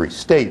in every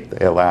state.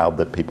 They allowed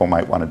that people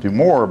might want to do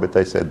more, but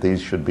they said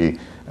these should be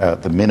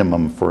the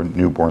minimum for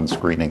newborn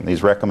screening.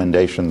 These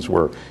recommendations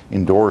were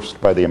endorsed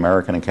by the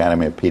American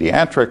Academy of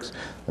Pediatrics,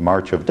 the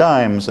March of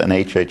Dimes, and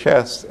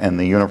HHS, and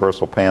the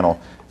Universal Panel.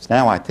 It's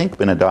now, I think,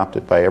 been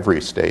adopted by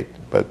every state,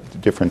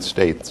 but different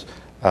states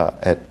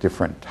at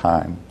different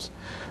times.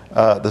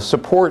 The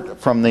support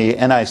from the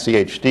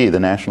NICHD, the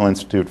National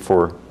Institute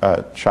for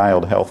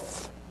Child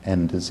Health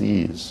and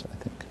Disease, I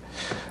think,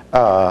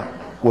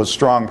 was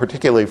strong,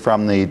 particularly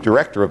from the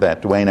director of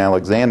that, Dwayne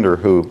Alexander,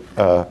 who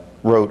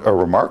wrote a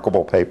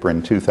remarkable paper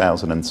in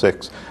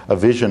 2006, A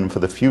Vision for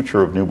the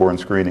Future of Newborn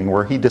Screening,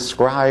 where he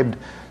described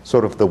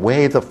sort of the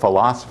way the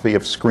philosophy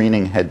of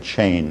screening had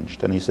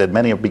changed. And he said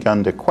many have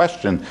begun to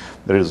question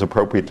that it is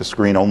appropriate to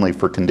screen only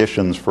for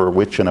conditions for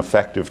which an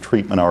effective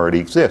treatment already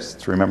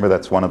exists. Remember,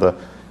 that's one of the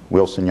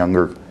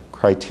Wilson-Younger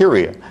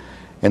criteria.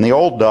 And the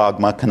old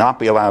dogma cannot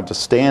be allowed to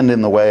stand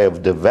in the way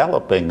of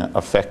developing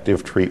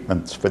effective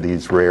treatments for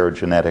these rare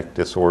genetic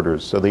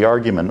disorders. So the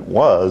argument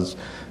was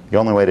the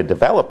only way to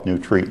develop new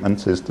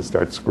treatments is to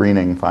start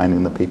screening,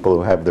 finding the people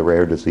who have the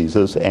rare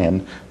diseases,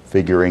 and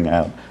figuring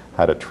out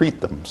how to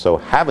treat them. So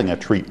having a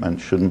treatment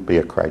shouldn't be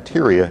a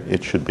criteria,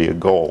 it should be a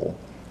goal.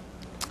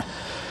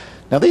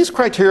 Now, these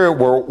criteria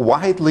were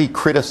widely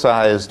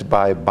criticized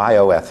by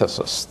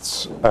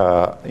bioethicists.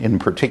 In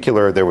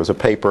particular, there was a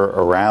paper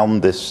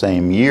around this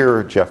same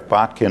year. Jeff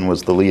Botkin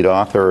was the lead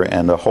author,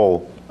 and a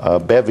whole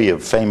bevy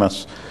of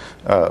famous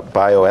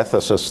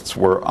bioethicists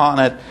were on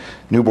it.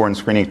 Newborn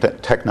screening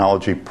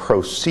technology,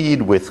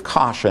 proceed with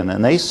caution.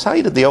 And they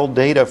cited the old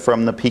data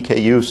from the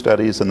PKU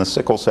studies and the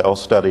sickle cell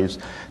studies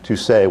to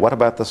say, what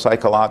about the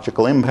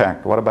psychological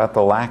impact? What about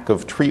the lack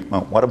of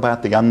treatment? What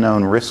about the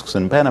unknown risks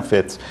and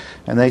benefits?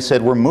 And they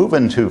said, we're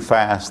moving too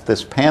fast.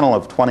 This panel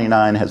of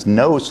 29 has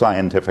no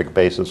scientific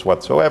basis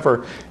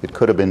whatsoever. It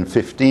could have been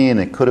 15.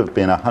 It could have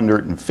been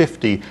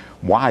 150.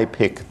 Why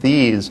pick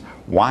these?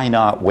 Why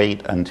not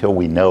wait until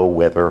we know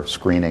whether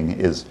screening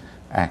is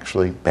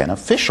actually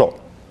beneficial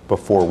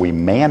before we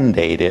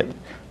mandate it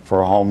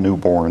for all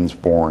newborns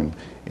born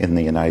in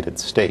the United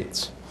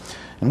States?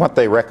 And what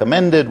they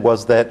recommended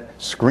was that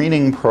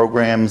screening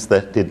programs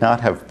that did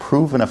not have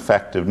proven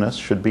effectiveness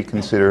should be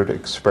considered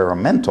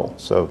experimental,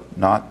 so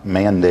not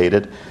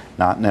mandated,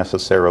 not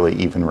necessarily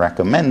even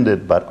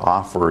recommended, but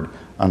offered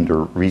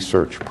under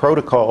research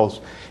protocols.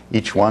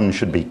 Each one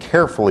should be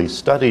carefully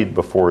studied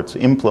before it's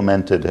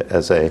implemented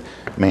as a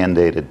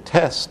mandated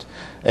test.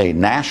 A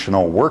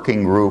national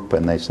working group,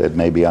 and they said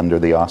maybe under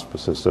the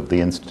auspices of the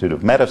Institute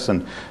of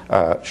Medicine,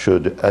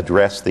 should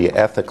address the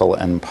ethical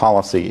and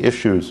policy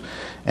issues.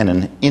 And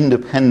an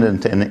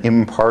independent and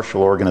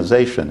impartial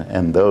organization,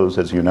 and those,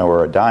 as you know,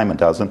 are a dime a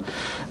dozen,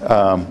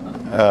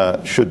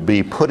 should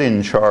be put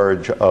in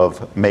charge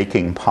of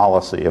making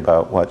policy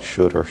about what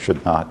should or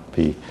should not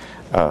be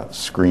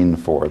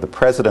screened for. The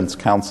President's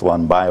Council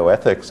on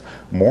Bioethics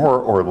more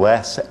or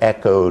less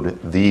echoed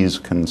these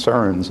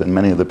concerns, and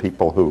many of the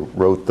people who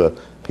wrote the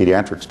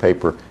pediatrics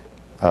paper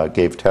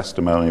gave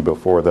testimony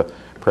before the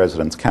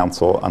President's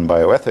Council on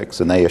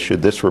Bioethics, and they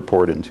issued this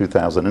report in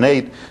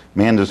 2008.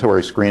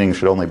 Mandatory screening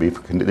should only be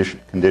for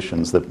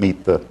conditions that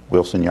meet the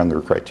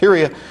Wilson-Younger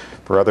criteria.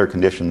 For other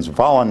conditions,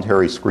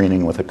 voluntary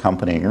screening with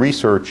accompanying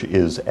research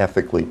is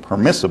ethically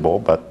permissible,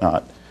 but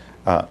not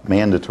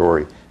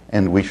mandatory,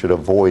 and we should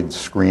avoid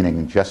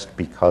screening just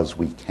because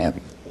we can,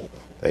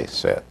 they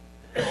said.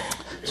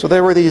 So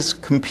there were these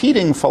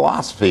competing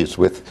philosophies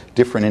with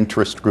different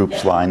interest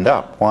groups lined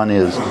up. One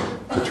is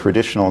the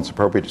traditional, it's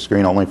appropriate to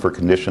screen only for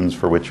conditions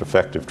for which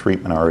effective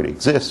treatment already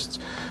exists,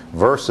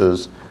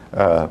 versus,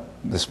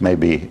 this may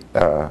be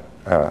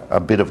a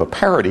bit of a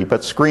parody,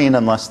 but screen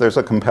unless there's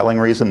a compelling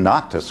reason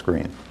not to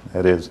screen.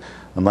 That is,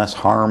 unless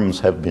harms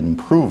have been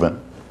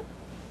proven,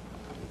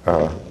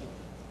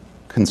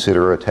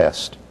 consider a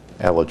test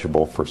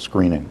eligible for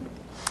screening.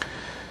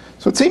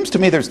 So it seems to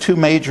me there's two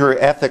major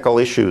ethical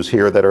issues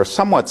here that are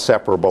somewhat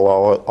separable,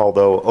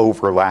 although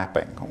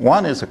overlapping.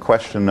 One is a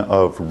question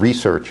of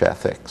research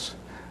ethics.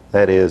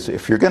 That is,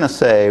 if you're going to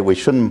say we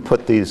shouldn't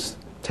put these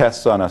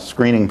tests on a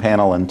screening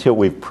panel until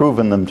we've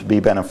proven them to be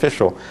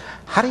beneficial,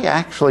 how do you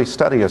actually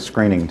study a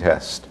screening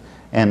test?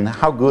 And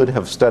how good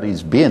have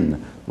studies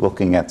been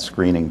looking at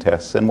screening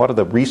tests? And what are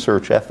the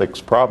research ethics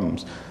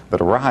problems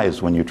that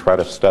arise when you try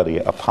to study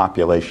a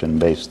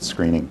population-based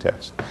screening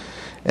test?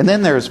 And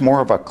then there's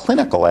more of a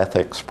clinical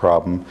ethics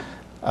problem,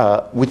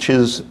 which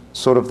is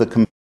sort of the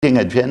competing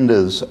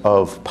agendas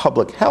of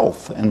public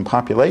health and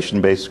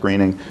population-based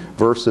screening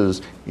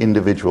versus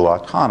individual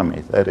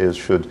autonomy. That is,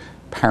 should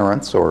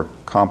parents or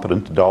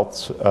competent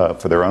adults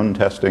for their own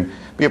testing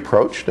be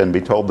approached and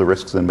be told the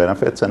risks and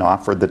benefits and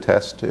offered the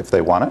test if they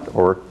want it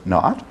or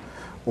not?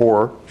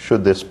 Or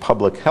should this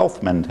public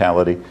health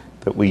mentality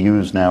that we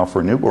use now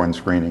for newborn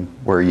screening,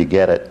 where you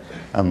get it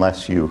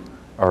unless you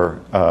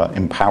are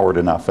empowered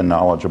enough and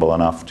knowledgeable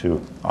enough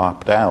to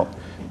opt out,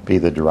 be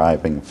the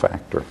driving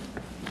factor?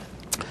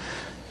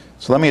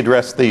 So let me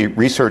address the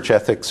research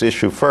ethics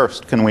issue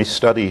first. Can we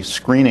study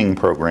screening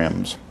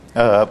programs?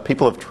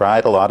 People have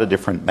tried a lot of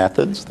different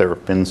methods. There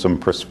have been some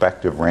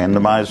prospective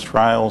randomized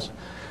trials,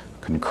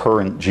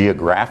 concurrent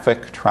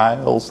geographic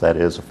trials, that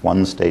is, if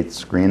one state's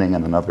screening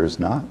and another is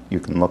not, you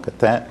can look at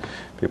that.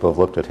 People have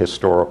looked at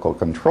historical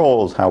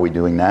controls, how are we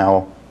doing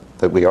now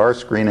that we are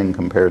screening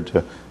compared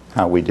to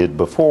how we did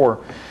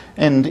before.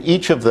 And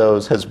each of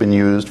those has been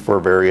used for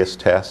various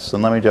tests.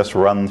 And let me just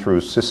run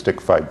through cystic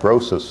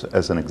fibrosis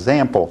as an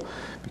example,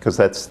 because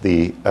that's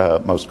the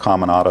most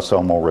common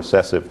autosomal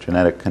recessive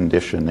genetic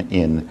condition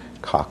in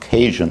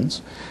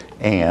Caucasians.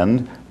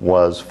 and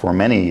was for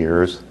many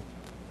years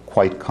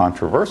quite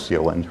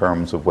controversial in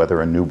terms of whether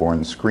a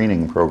newborn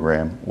screening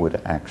program would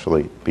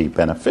actually be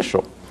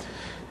beneficial.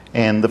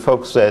 And the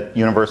folks at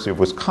University of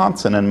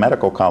Wisconsin and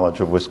Medical College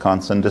of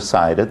Wisconsin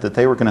decided that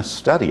they were going to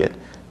study it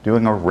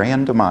doing a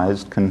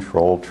randomized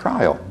controlled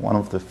trial, one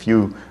of the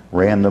few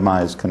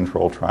randomized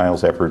controlled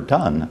trials ever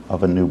done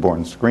of a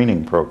newborn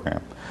screening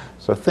program.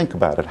 So think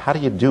about it. How do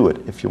you do it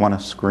if you want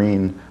to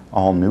screen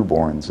all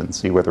newborns and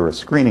see whether a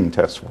screening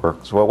test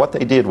works? Well, what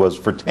they did was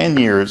for 10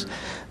 years,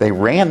 they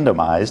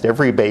randomized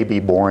every baby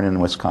born in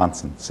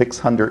Wisconsin,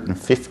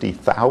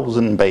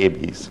 650,000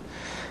 babies.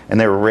 And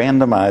they were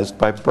randomized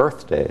by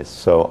birthdays.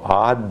 So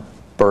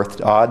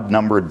odd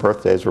numbered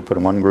birthdays were put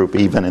in one group,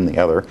 even in the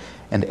other.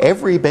 And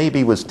every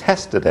baby was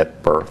tested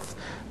at birth.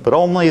 But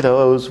only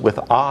those with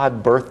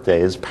odd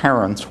birthdays,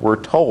 parents were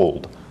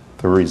told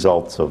the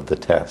results of the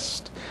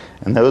test.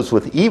 And those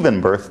with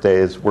even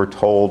birthdays were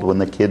told when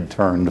the kid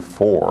turned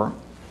 4.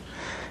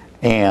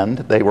 And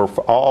they were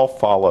all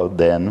followed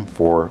then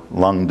for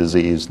lung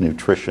disease,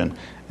 nutrition,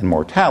 and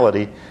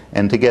mortality.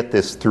 And to get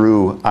this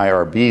through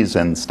IRBs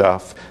and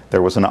stuff,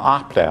 there was an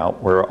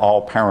opt-out where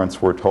all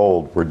parents were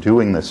told, we're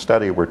doing this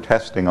study, we're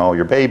testing all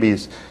your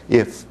babies.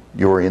 If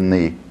you're in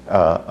the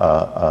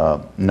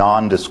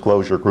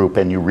non-disclosure group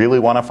and you really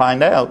want to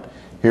find out,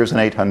 here's an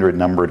 800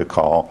 number to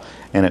call.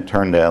 And it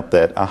turned out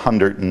that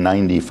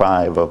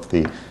 195 of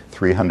the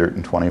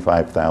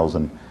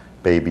 325,000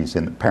 babies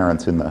and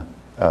parents in the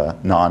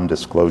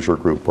non-disclosure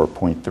group, or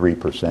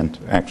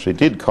 0.3%, actually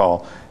did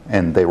call,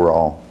 and they were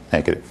all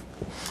negative.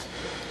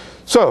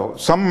 So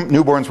some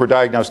newborns were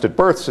diagnosed at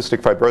birth.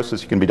 Cystic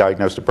fibrosis, you can be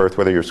diagnosed at birth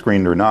whether you're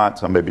screened or not.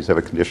 Some babies have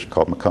a condition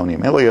called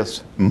meconium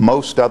ileus.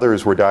 Most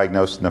others were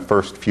diagnosed in the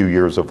first few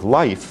years of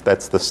life.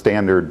 That's the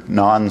standard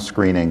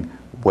non-screening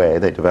way.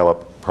 They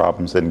develop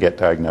problems and get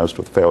diagnosed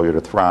with failure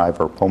to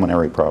thrive or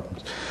pulmonary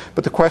problems.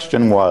 But the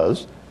question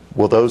was,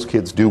 will those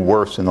kids do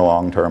worse in the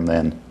long term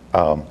than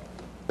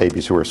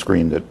babies who are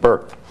screened at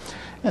birth?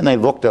 And they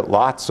looked at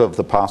lots of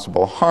the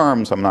possible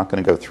harms. I'm not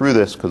going to go through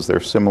this because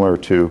they're similar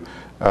to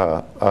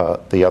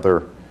the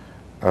other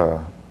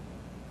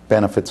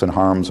benefits and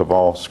harms of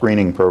all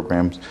screening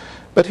programs.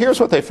 But here's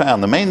what they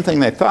found. The main thing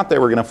they thought they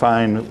were going to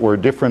find were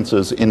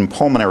differences in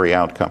pulmonary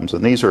outcomes.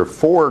 And these are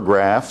 4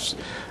 graphs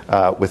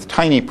with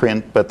tiny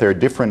print, but they're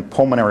different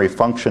pulmonary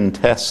function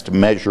test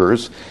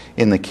measures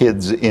in the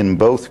kids in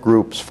both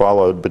groups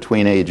followed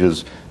between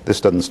ages. This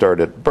doesn't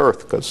start at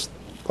birth because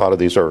a lot of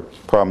these are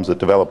problems that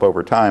develop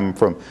over time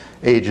from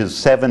ages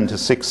 7 to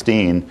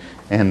 16.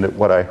 And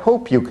what I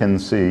hope you can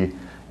see,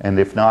 and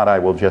if not, I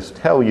will just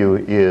tell you,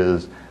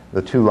 is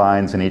the 2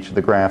 lines in each of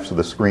the graphs of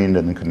the screened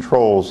and the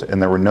controls,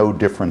 and there were no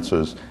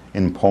differences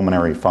in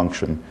pulmonary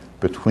function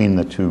between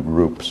the 2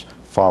 groups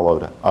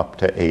followed up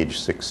to age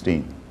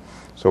 16.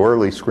 So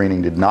early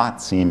screening did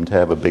not seem to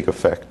have a big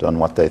effect on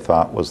what they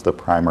thought was the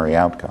primary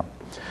outcome.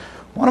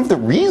 One of the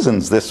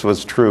reasons this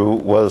was true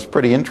was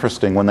pretty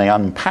interesting when they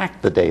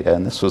unpacked the data,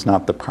 and this was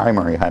not the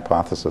primary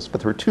hypothesis,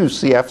 but there were 2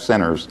 CF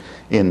centers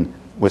in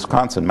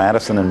Wisconsin,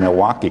 Madison and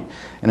Milwaukee.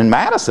 And in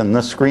Madison,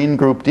 the screened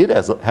group did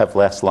have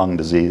less lung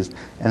disease,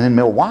 and in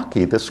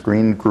Milwaukee, the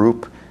screened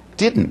group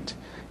didn't,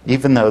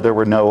 even though there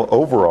were no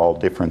overall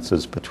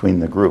differences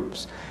between the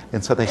groups.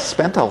 And so they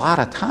spent a lot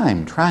of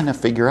time trying to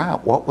figure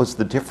out what was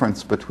the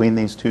difference between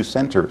these 2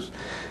 centers.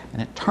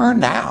 And it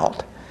turned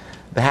out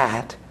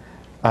that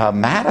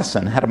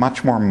Madison had a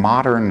much more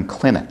modern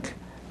clinic,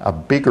 a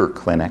bigger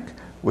clinic,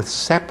 with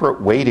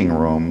separate waiting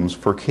rooms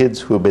for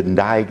kids who had been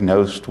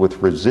diagnosed with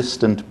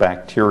resistant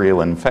bacterial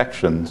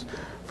infections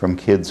from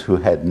kids who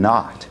had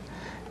not.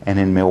 And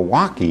in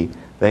Milwaukee,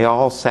 they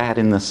all sat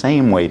in the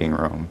same waiting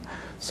room.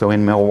 So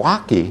in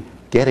Milwaukee,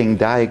 getting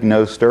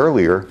diagnosed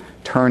earlier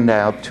turned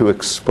out to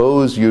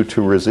expose you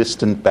to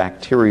resistant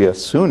bacteria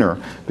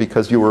sooner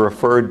because you were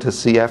referred to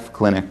CF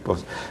clinic.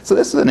 So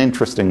this is an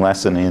interesting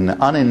lesson in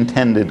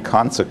unintended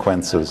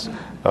consequences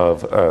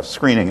of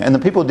screening. And the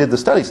people who did the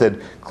study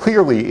said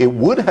clearly it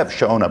would have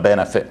shown a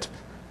benefit,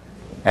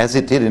 as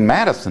it did in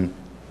Madison,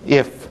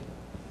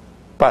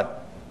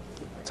 but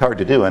it's hard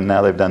to do, and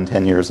now they've done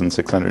 10 years and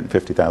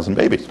 650,000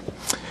 babies.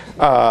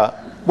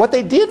 What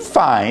they did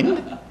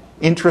find,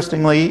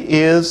 interestingly,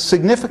 is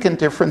significant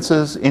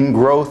differences in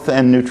growth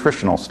and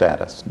nutritional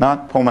status,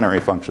 not pulmonary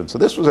function. So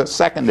this was a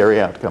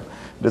secondary outcome.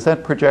 Does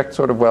that project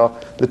sort of well?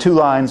 The 2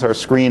 lines are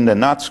screened and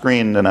not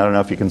screened, and I don't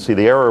know if you can see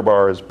the error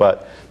bars,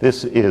 but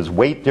this is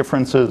weight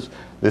differences,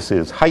 this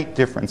is height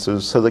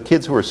differences. So the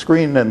kids who were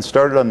screened and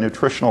started on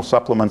nutritional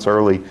supplements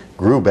early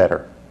grew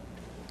better.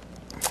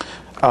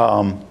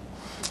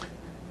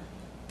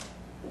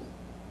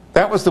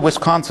 That was the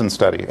Wisconsin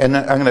study. And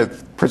I'm going to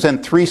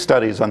present 3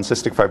 studies on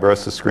cystic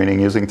fibrosis screening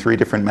using 3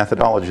 different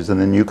methodologies, and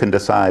then you can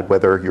decide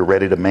whether you're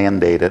ready to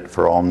mandate it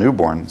for all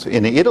newborns.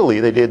 In Italy,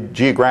 they did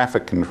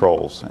geographic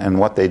controls, and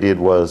what they did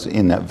was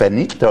in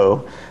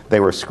Veneto, they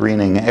were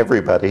screening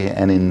everybody,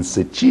 and in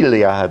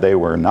Sicilia, they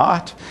were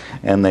not.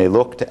 And they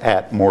looked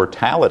at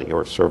mortality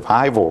or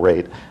survival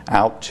rate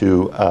out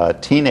to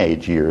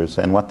teenage years,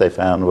 and what they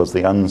found was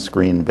the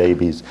unscreened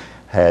babies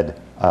had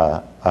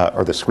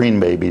or the screen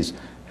babies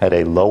had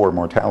a lower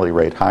mortality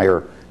rate,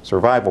 higher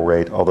survival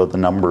rate, although the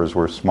numbers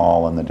were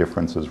small and the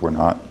differences were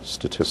not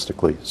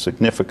statistically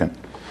significant.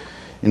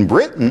 In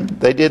Britain,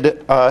 they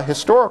did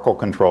historical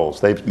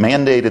controls. They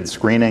mandated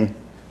screening,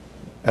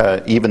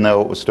 even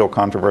though it was still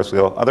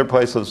controversial other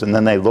places, and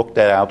then they looked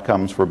at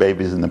outcomes for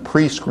babies in the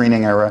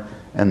pre-screening era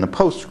and the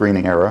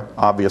post-screening era,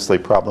 obviously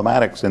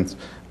problematic since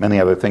many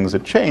other things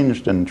had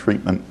changed and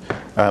treatment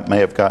may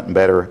have gotten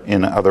better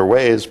in other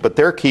ways. But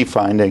their key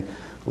finding,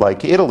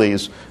 like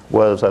Italy's,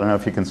 was, I don't know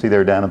if you can see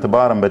there down at the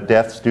bottom, but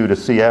deaths due to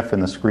CF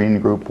in the screen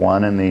group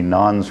 1 and the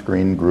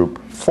non-screen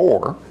group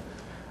 4.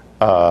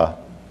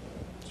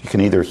 You can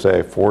either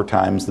say 4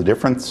 times the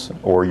difference,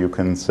 or you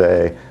can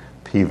say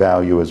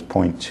p-value is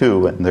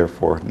 0.2 and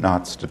therefore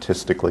not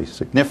statistically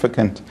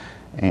significant,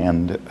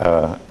 and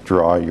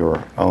draw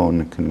your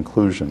own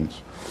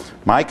conclusions.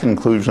 My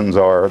conclusions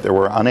are there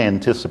were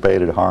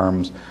unanticipated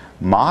harms,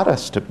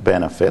 modest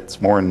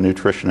benefits, more in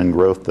nutrition and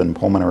growth than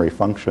pulmonary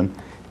function.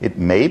 It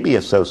may be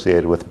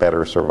associated with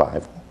better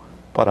survival,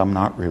 but I'm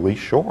not really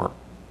sure.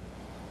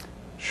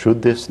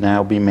 Should this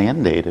now be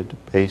mandated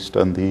based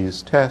on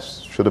these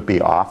tests? Should it be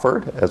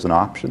offered as an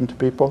option to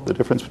people? The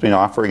difference between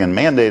offering and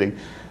mandating,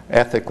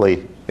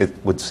 ethically, it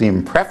would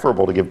seem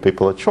preferable to give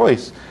people a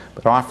choice,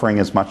 but offering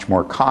is much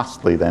more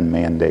costly than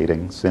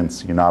mandating,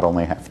 since you not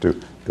only have to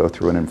go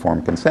through an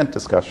informed consent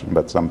discussion,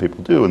 but some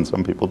people do and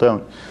some people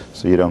don't,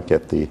 so you don't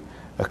get the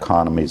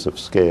economies of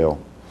scale.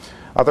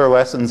 Other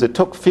lessons: it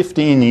took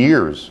 15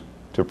 years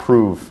to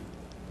prove,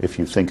 if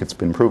you think it's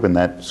been proven,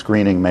 that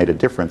screening made a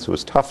difference. It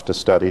was tough to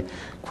study.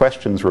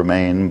 Questions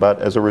remain, but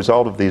as a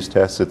result of these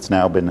tests, it's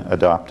now been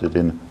adopted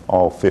in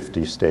all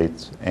 50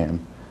 states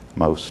and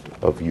most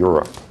of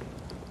Europe.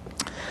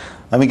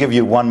 Let me give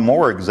you one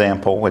more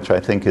example, which I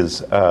think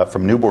is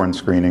from newborn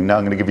screening. Now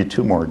I'm going to give you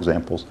 2 more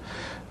examples.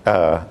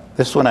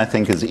 This one I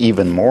think is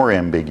even more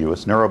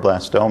ambiguous.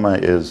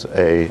 Neuroblastoma is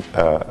a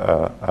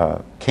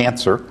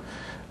cancer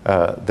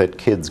that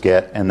kids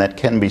get, and that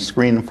can be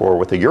screened for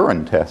with a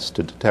urine test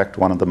to detect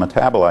one of the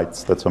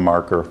metabolites that's a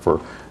marker for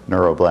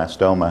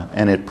neuroblastoma,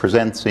 and it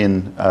presents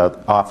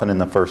often in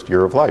the first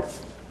year of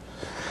life.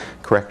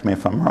 Correct me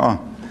if I'm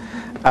wrong.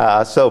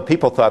 So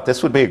people thought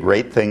this would be a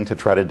great thing to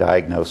try to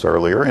diagnose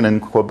earlier, and in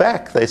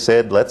Quebec they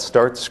said, let's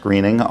start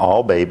screening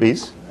all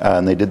babies,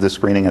 and they did the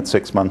screening at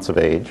 6 months of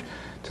age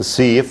to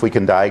see if we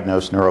can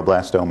diagnose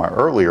neuroblastoma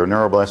earlier.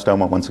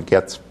 Neuroblastoma, once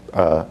it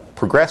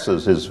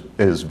progresses,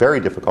 is very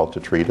difficult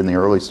to treat. In the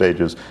early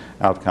stages,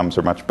 outcomes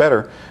are much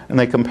better, and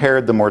they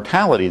compared the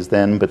mortalities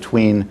then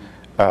between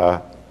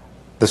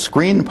the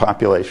screened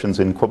populations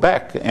in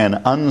Quebec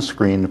and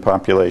unscreened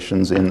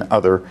populations in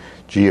other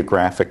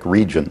geographic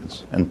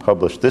regions, and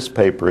published this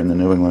paper in the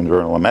New England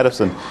Journal of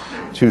Medicine,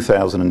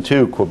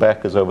 2002.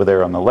 Quebec is over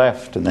there on the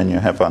left, and then you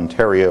have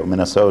Ontario,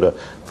 Minnesota,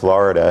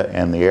 Florida,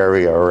 and the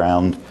area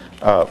around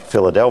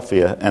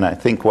Philadelphia. And I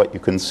think what you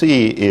can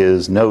see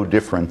is no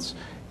difference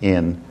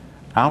in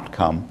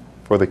outcome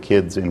for the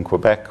kids in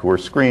Quebec who are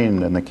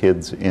screened and the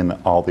kids in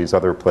all these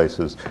other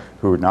places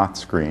who are not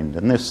screened.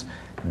 And this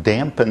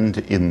dampened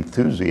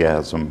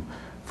enthusiasm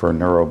for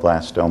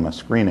neuroblastoma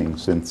screening,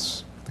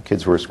 since the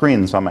kids who were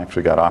screened, some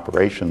actually got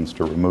operations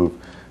to remove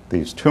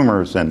these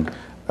tumors, and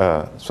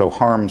so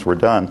harms were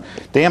done.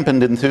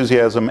 Dampened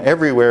enthusiasm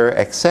everywhere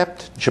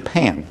except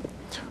Japan,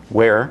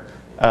 where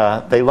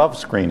they love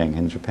screening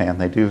in Japan.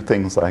 They do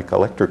things like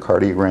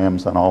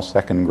electrocardiograms on all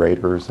second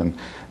graders and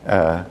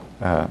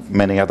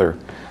many other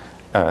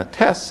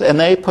tests, and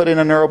they put in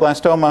a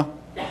neuroblastoma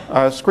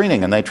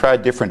screening, and they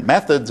tried different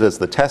methods as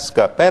the tests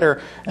got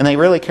better, and they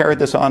really carried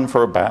this on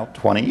for about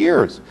 20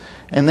 years.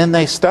 And then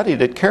they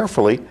studied it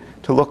carefully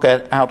to look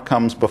at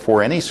outcomes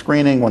before any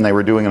screening, when they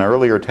were doing an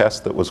earlier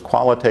test that was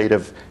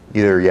qualitative,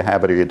 either you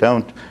have it or you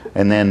don't,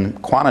 and then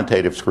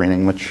quantitative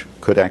screening, which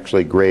could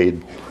actually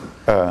grade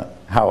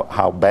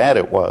how bad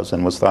it was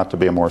and was thought to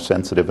be a more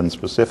sensitive and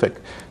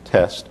specific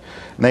test.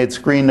 And they had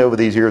screened over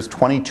these years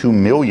 22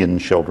 million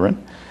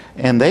children,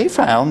 and they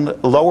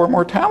found lower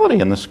mortality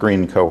in the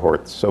screened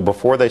cohorts. So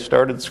before they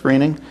started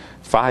screening,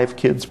 5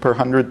 kids per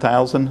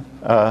 100,000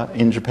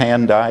 in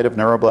Japan died of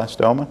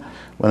neuroblastoma.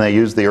 When they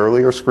used the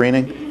earlier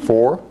screening,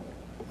 4.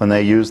 When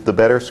they used the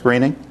better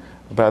screening,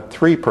 about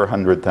 3 per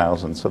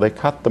 100,000. So they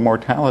cut the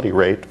mortality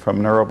rate from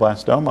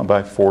neuroblastoma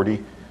by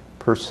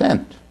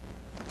 40%.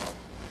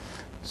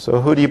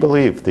 So who do you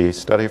believe, the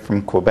study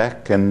from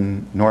Quebec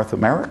and North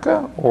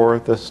America, or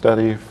the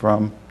study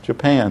from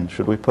Japan?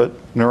 Should we put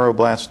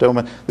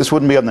neuroblastoma? This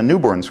wouldn't be on the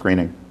newborn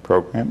screening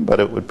program, but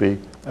it would be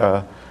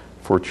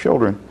for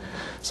children.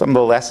 Some of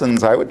the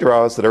lessons I would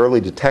draw is that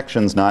early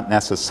detection is not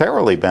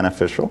necessarily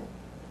beneficial.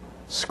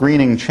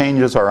 Screening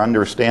changes our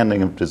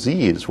understanding of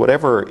disease.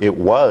 Whatever it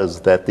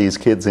was that these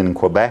kids in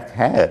Quebec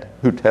had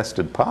who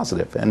tested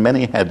positive, and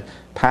many had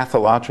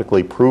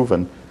pathologically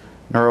proven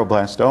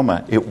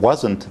neuroblastoma, it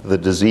wasn't the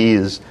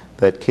disease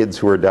that kids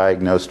who were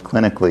diagnosed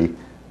clinically,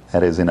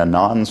 that is in a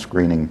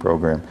non-screening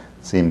program,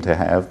 seem to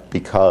have,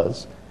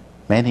 because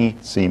many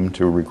seem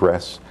to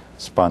regress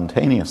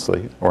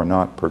spontaneously or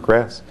not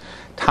progress.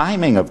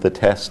 Timing of the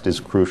test is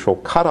crucial.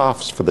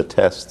 Cutoffs for the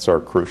tests are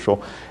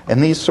crucial.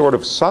 And these sort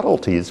of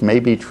subtleties may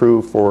be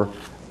true for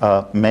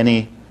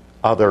many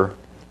other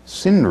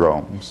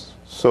syndromes.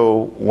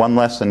 So one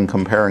lesson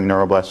comparing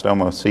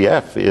neuroblastoma with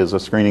CF is a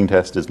screening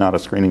test is not a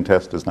screening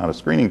test is not a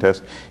screening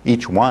test.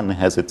 Each one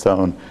has its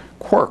own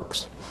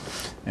quirks.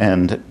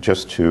 And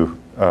just to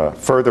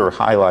further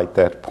highlight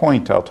that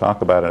point, I'll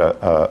talk about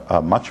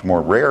a much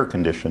more rare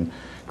condition,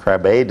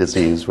 Krabbe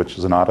disease, which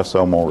is an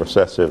autosomal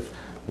recessive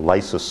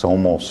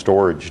lysosomal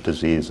storage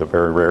disease, a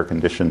very rare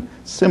condition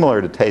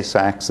similar to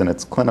Tay-Sachs in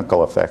its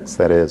clinical effects.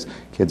 That is,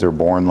 kids are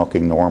born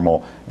looking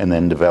normal and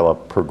then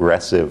develop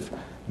progressive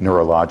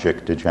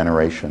neurologic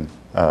degeneration,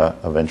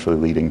 eventually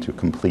leading to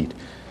complete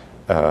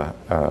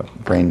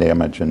brain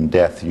damage and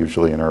death,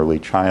 usually in early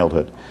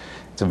childhood.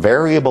 It's a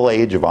variable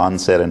age of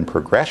onset and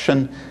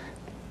progression.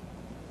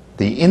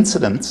 The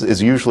incidence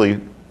is usually,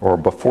 or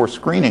before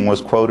screening,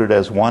 was quoted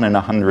as 1 in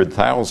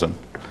 100,000.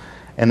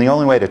 And the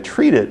only way to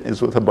treat it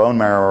is with a bone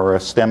marrow or a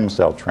stem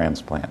cell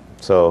transplant.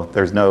 So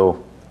there's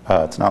no,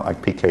 it's not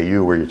like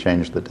PKU where you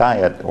change the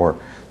diet, or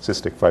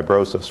cystic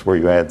fibrosis where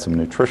you add some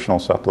nutritional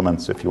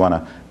supplements. If you want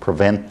to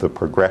prevent the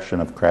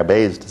progression of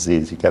Krabbe's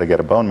disease, you've got to get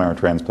a bone marrow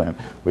transplant,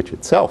 which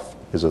itself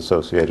is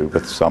associated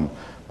with some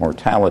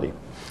mortality.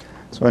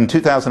 So in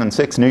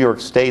 2006, New York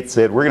State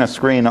said, we're going to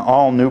screen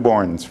all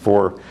newborns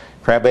for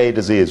Krabbe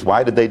disease.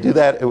 Why did they do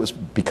that? It was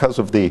because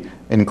of the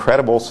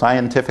incredible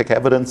scientific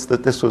evidence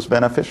that this was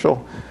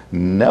beneficial?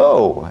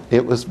 No,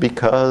 it was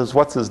because,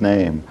 what's his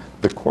name?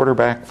 The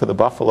quarterback for the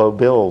Buffalo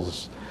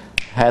Bills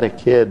had a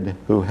kid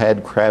who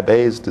had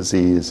Krabbe's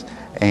disease,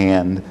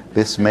 and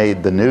this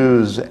made the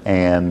news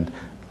and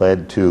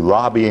led to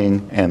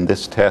lobbying, and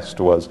this test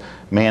was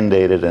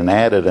mandated and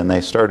added, and they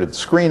started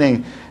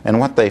screening. And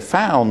what they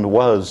found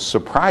was,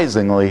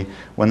 surprisingly,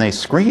 when they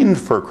screened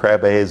for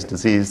Krabbe's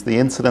disease, the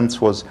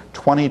incidence was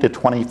 20 to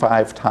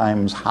 25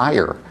 times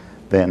higher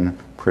than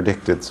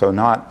predicted. So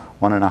not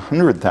 1 in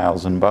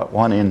 100,000, but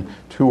 1 in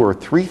 2,000 or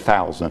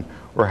 3,000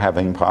 were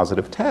having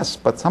positive tests.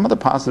 But some of the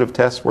positive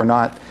tests were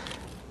not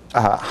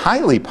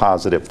highly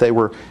positive. They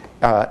were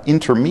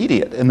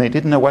intermediate, and they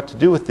didn't know what to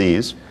do with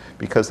these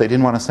because they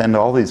didn't want to send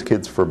all these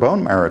kids for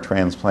bone marrow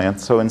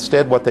transplants. So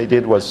instead what they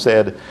did was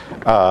said,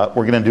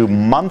 we're going to do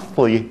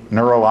monthly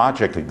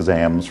neurologic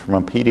exams from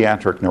a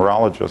pediatric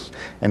neurologist,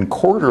 and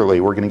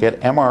quarterly we're going to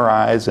get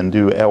MRIs and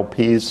do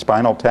LPs,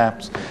 spinal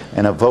taps,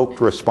 and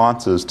evoked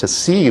responses to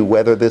see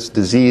whether this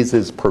disease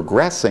is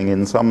progressing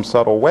in some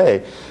subtle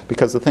way.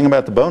 Because the thing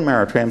about the bone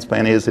marrow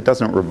transplant is it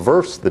doesn't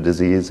reverse the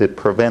disease, it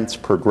prevents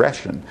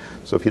progression.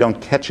 So if you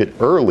don't catch it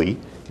early,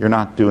 you're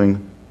not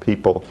doing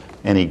people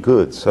any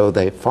good. So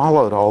they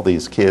followed all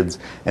these kids,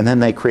 and then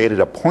they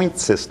created a point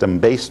system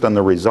based on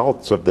the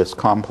results of this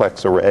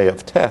complex array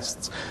of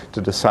tests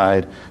to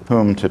decide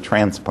whom to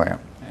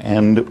transplant.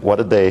 And what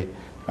did they,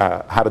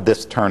 how did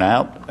this turn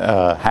out?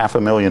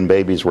 500,000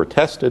 babies were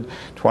tested,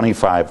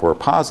 25 were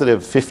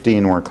positive,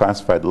 15 were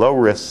classified low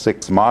risk,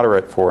 6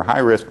 moderate, 4 high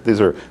risk. These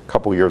are a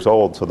couple years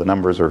old, so the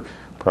numbers are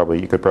probably,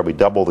 you could probably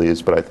double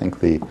these, but I think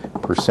the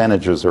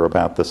percentages are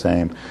about the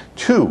same.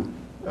 2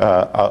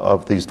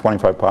 of these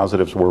 25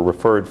 positives were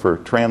referred for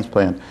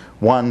transplant.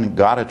 1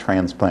 got a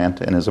transplant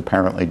and is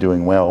apparently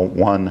doing well.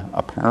 1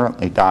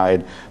 apparently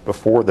died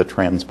before the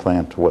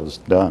transplant was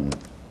done.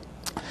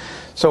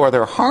 So are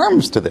there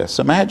harms to this?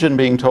 Imagine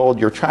being told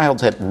your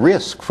child's at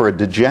risk for a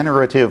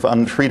degenerative,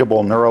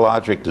 untreatable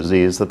neurologic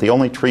disease, that the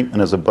only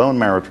treatment is a bone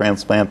marrow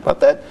transplant, but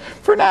that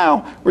for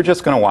now we're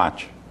just going to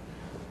watch.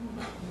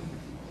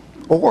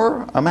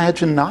 Or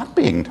imagine not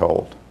being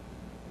told.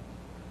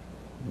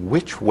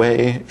 Which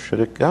way should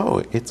it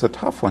go? It's a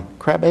tough one.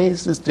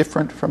 Krabbe's is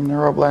different from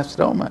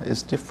neuroblastoma,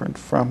 is different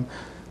from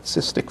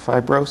cystic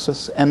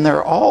fibrosis, and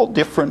they're all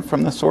different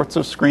from the sorts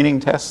of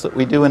screening tests that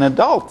we do in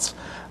adults,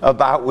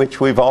 about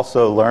which we've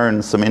also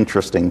learned some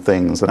interesting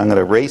things. And I'm going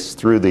to race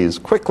through these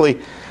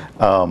quickly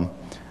to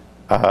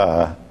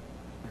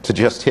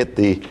just hit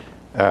the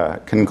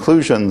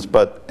conclusions.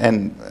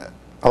 And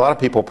a lot of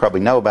people probably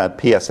know about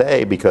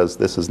PSA because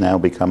this is now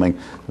becoming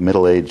the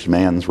middle-aged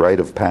man's rite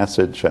of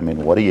passage. I mean,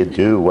 what do you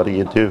do? What do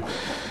you do?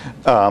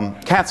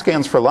 CAT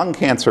scans for lung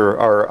cancer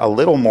are a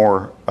little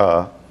more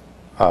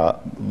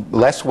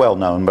less well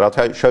known, but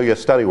I'll show you a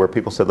study where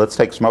people said, let's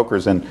take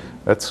smokers and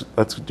let's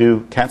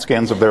do CAT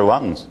scans of their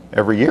lungs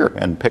every year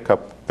and pick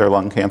up their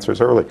lung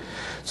cancers early.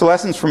 So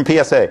lessons from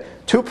PSA.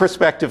 2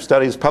 prospective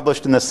studies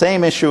published in the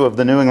same issue of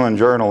the New England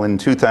Journal in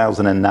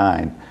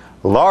 2009.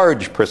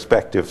 Large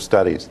prospective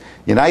studies.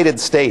 United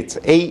States,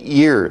 8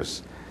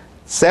 years,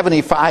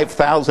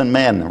 75,000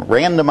 men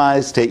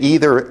randomized to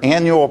either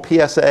annual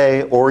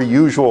PSA or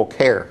usual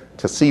care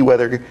to see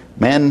whether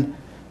men,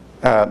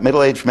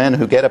 middle-aged men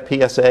who get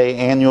a PSA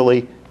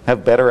annually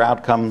have better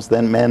outcomes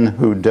than men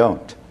who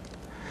don't.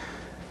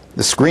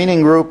 The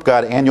screening group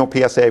got annual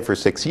PSA for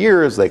 6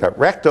 years. They got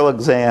rectal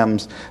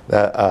exams.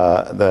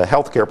 The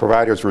healthcare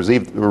providers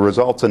received the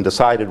results and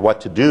decided what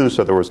to do,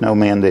 so there was no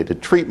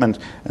mandated treatment.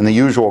 And the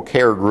usual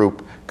care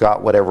group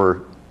got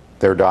whatever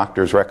their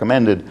doctors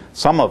recommended,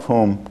 some of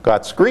whom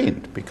got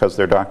screened because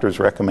their doctors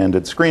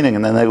recommended screening.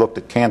 And then they looked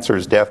at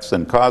cancers, deaths,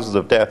 and causes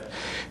of death.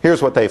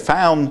 Here's what they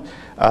found.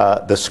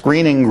 The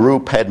screening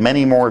group had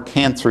many more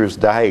cancers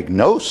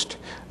diagnosed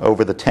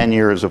over the 10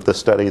 years of the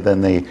study than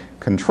the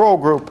control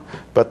group,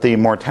 but the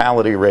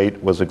mortality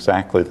rate was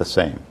exactly the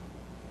same.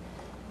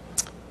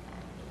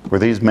 Were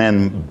these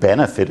men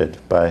benefited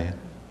by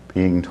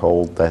being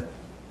told that,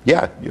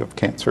 yeah, you have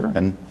cancer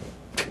and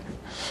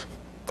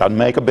doesn't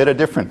make a bit of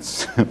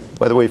difference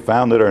whether we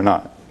found it or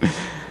not?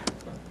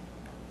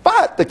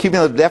 But the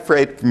cumulative death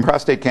rate from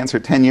prostate cancer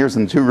 10 years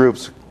in two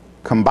groups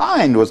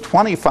combined was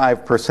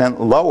 25%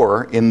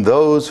 lower in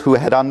those who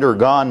had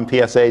undergone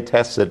PSA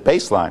tests at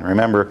baseline.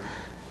 Remember,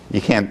 you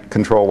can't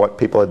control what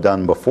people had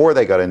done before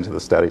they got into the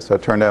study, so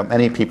it turned out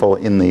many people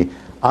in the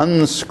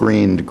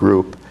unscreened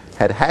group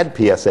had had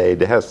PSA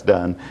tests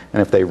done,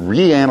 and if they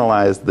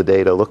reanalyzed the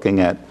data looking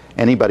at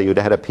anybody who'd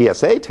had a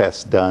PSA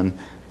test done,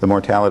 the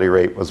mortality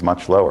rate was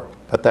much lower.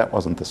 But that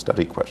wasn't the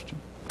study question.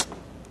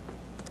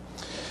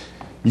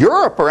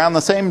 Europe, around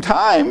the same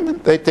time,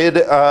 they did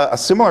a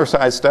similar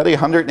size study,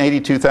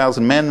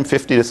 182,000 men,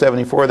 50 to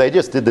 74. They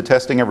just did the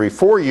testing every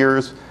 4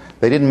 years.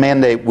 They didn't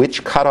mandate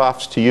which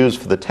cutoffs to use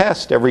for the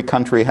test. Every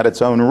country had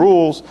its own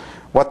rules.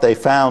 What they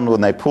found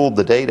when they pooled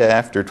the data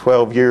after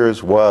 12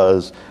 years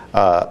was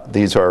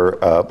these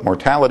are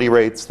mortality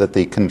rates that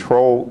the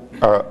control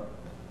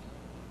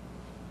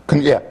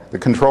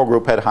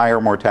group had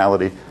higher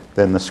mortality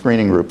than the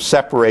screening group,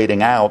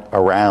 separating out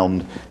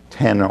around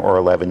 10 or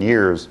 11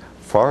 years,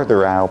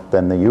 farther out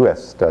than the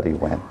US study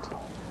went.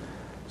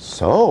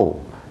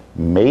 So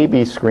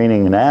maybe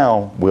screening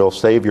now will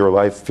save your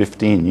life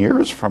 15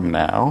 years from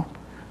now,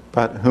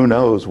 but who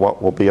knows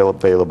what will be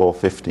available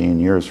 15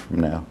 years from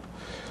now.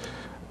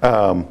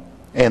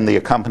 And the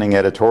accompanying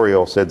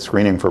editorial said,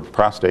 screening for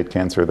prostate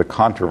cancer, the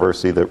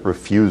controversy that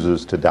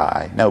refuses to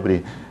die.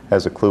 Nobody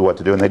has a clue what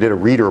to do. And they did a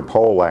reader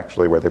poll,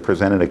 actually, where they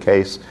presented a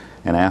case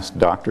and asked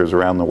doctors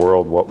around the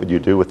world, what would you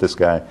do with this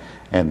guy?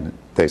 And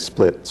they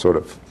split sort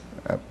of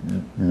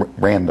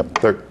random,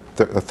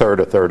 a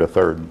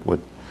third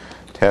would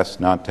test,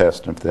 not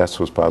test, and if the test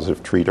was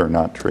positive, treat or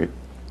not treat.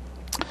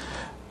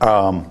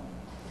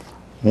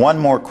 One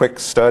more quick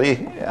study,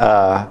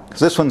 because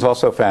this one's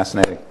also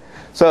fascinating.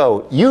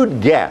 So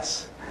you'd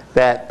guess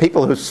that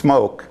people who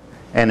smoke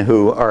and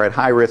who are at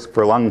high risk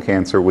for lung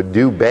cancer would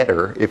do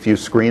better if you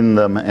screened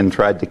them and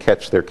tried to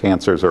catch their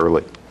cancers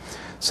early.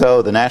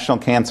 So the National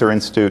Cancer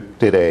Institute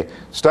did a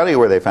study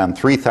where they found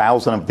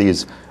 3,000 of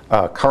these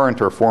current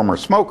or former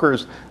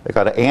smokers. They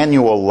got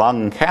annual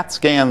lung CAT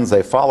scans.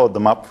 They followed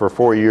them up for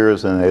 4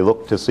 years, and they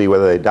looked to see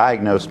whether they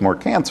diagnosed more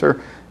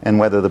cancer and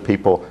whether the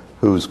people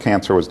whose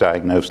cancer was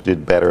diagnosed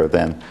did better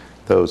than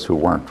those who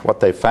weren't.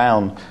 What they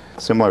found,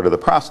 similar to the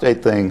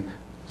prostate thing,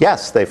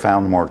 yes, they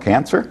found more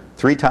cancer,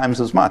 3 times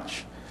as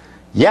much.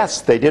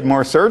 Yes, they did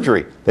more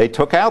surgery. They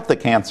took out the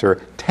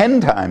cancer 10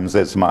 times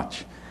as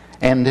much.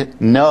 And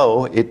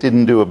no, it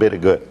didn't do a bit of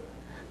good.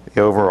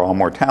 The overall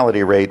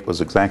mortality rate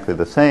was exactly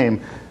the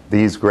same.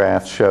 These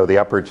graphs show the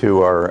upper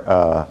two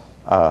are,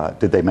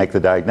 did they make the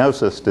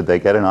diagnosis? Did they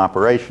get an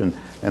operation?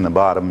 And the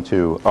bottom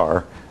two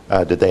are,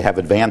 did they have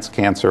advanced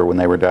cancer when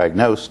they were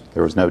diagnosed?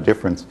 There was no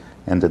difference.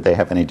 And did they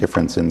have any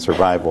difference in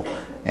survival?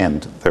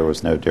 And there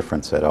was no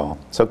difference at all.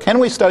 So can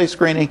we study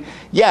screening?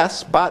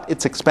 Yes, but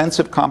it's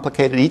expensive,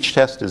 complicated. Each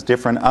test is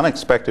different.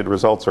 Unexpected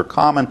results are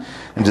common.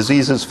 And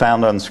diseases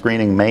found on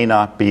screening may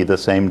not be the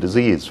same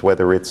disease,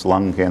 whether it's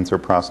lung cancer,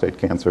 prostate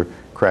cancer,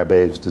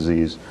 Krabbe's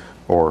disease,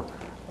 or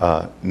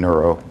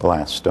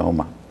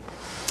neuroblastoma.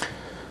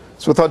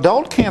 So with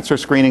adult cancer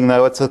screening,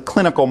 though, it's a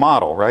clinical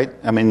model, right?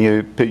 I mean,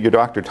 your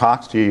doctor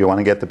talks to you, you want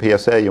to get the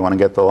PSA, you want to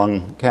get the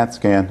lung CAT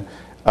scan,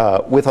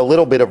 with a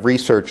little bit of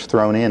research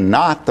thrown in,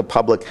 not the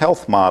public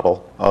health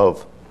model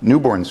of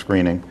newborn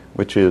screening,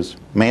 which is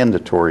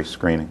mandatory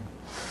screening.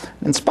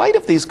 In spite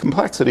of these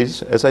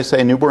complexities, as I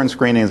say, newborn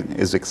screening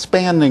is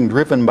expanding,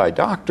 driven by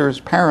doctors,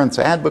 parents,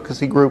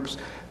 advocacy groups,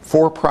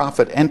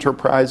 for-profit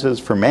enterprises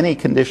for many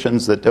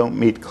conditions that don't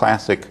meet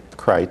classic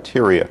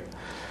criteria.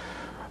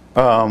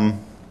 I'm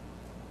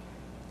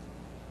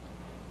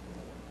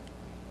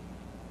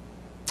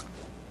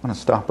going to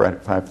stop right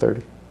at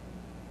 5:30.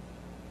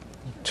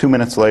 2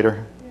 minutes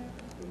later.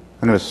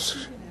 I'm going to...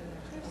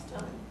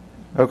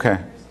 Okay.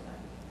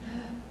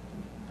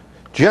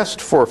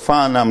 Just for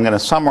fun, I'm going to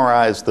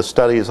summarize the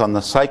studies on the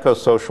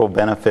psychosocial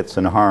benefits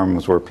and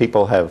harms, where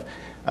people have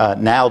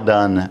now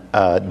done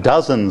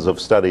dozens of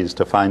studies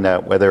to find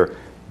out whether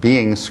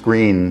being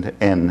screened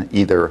and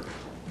either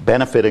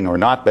benefiting or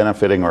not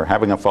benefiting or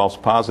having a false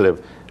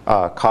positive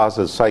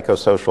causes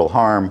psychosocial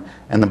harm.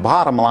 And the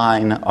bottom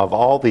line of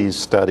all these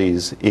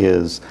studies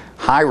is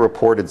high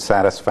reported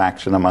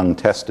satisfaction among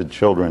tested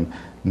children,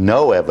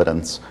 no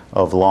evidence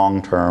of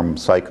long-term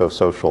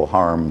psychosocial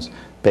harms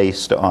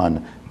based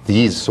on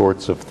these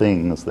sorts of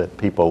things that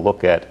people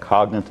look at,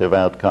 cognitive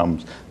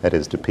outcomes, that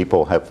is, do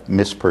people have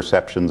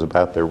misperceptions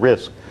about their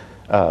risk,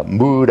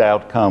 mood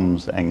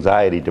outcomes,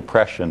 anxiety,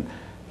 depression,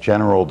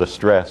 general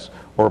distress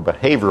or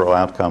behavioral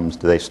outcomes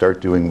do they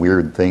start doing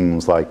weird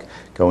things like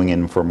going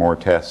in for more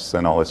tests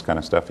and all this kind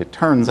of stuff. It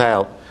turns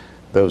out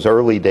those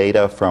early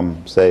data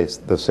from, say,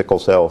 the sickle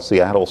cell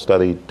Seattle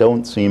study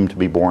don't seem to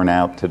be borne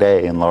out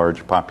today in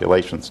large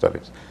population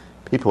studies.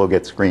 People who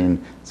get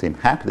screened seem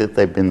happy that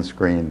they've been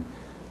screened,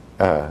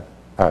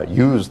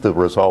 use the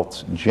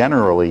results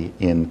generally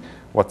in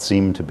what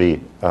seem to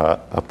be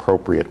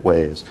appropriate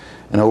ways.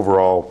 And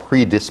overall,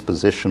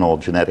 predispositional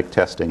genetic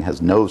testing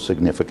has no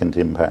significant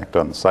impact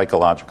on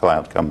psychological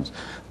outcomes,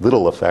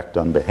 little effect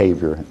on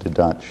behavior, and did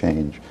not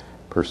change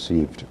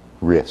perceived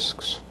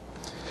risks.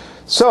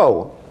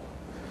 So,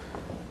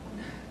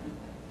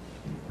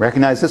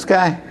 recognize this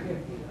guy?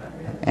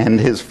 And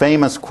his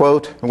famous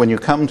quote, "When you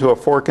come to a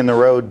fork in the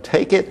road,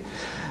 take it."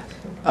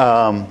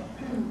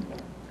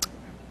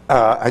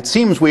 It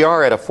seems we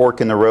are at a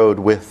fork in the road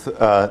with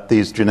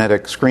these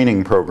genetic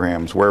screening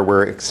programs where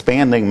we're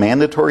expanding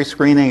mandatory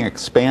screening,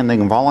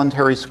 expanding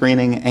voluntary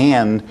screening,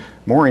 and,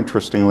 more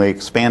interestingly,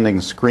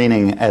 expanding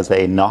screening as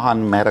a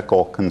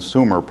non-medical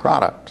consumer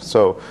product.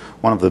 So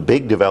one of the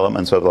big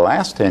developments over the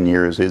last 10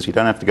 years is you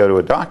don't have to go to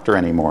a doctor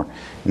anymore.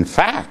 In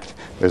fact,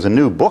 there's a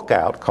new book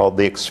out called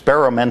The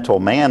Experimental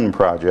Man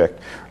Project,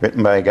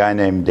 written by a guy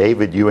named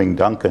David Ewing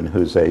Duncan,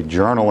 who's a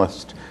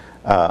journalist,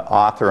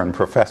 author and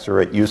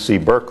professor at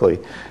UC Berkeley,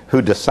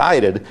 who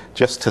decided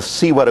just to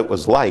see what it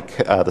was like.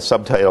 The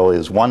subtitle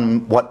is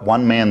What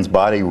One Man's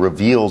Body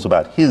Reveals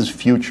About His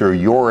Future,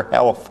 Your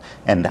Health,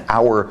 and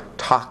Our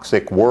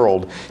Toxic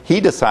World.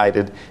 He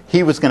decided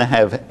he was going to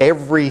have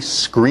every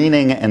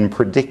screening and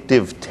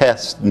predictive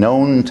test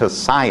known to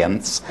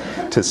science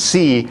to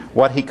see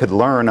what he could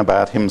learn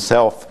about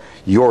himself,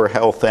 your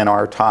health, and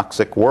our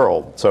toxic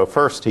world. So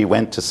first he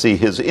went to see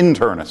his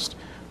internist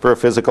for a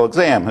physical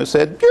exam, who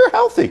said, "You're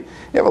healthy.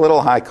 You have a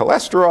little high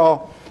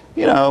cholesterol.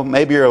 You know,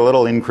 maybe you're a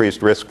little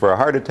increased risk for a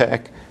heart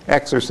attack.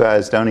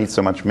 Exercise, don't eat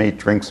so much meat,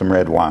 drink some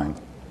red wine."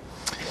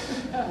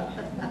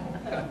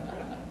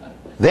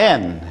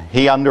 Then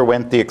he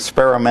underwent the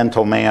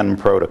Experimental Man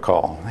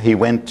protocol. He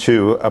went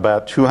to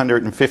about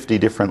 250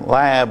 different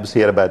labs. He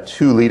had about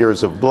 2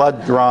 liters of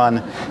blood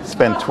drawn,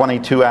 spent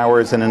 22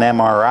 hours in an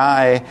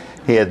MRI.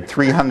 He had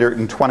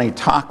 320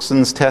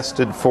 toxins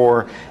tested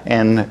for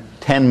and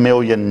 10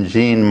 million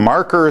gene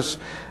markers.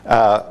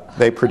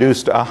 They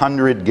produced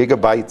 100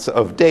 gigabytes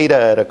of data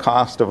at a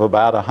cost of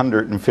about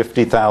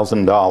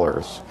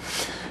 $150,000.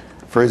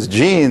 For his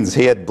genes,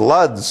 he had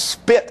blood,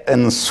 spit,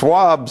 and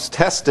swabs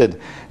tested.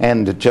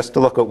 And just to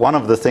look at one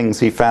of the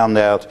things he found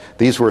out,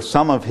 these were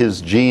some of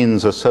his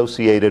genes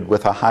associated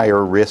with a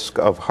higher risk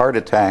of heart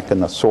attack.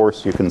 And the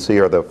source, you can see,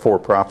 are the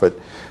for-profit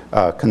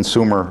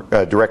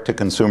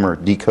direct-to-consumer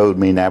Decode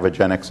Me,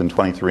 Navigenics, and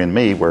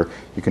 23andMe, where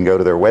you can go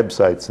to their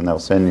websites and they'll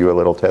send you a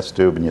little test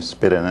tube and you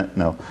spit in it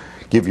and they'll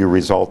give you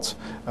results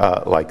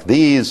like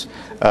these.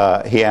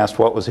 He asked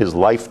what was his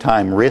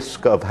lifetime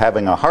risk of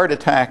having a heart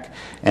attack,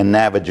 and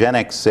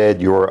Navigenics said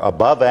you're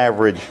above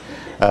average.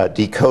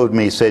 Decode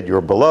Me said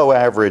you're below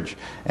average,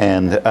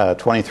 and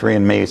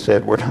 23andMe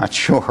said we're not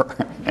sure.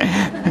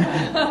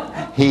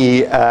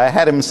 He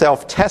had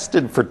himself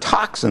tested for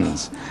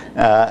toxins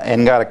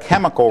and got a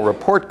chemical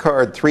report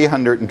card,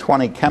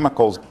 320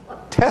 chemicals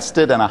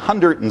tested, and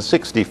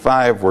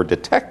 165 were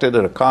detected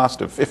at a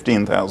cost of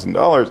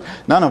 $15,000,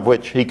 none of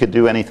which he could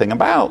do anything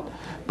about.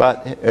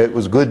 But it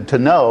was good to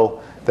know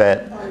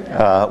that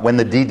when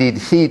the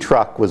DDT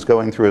truck was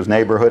going through his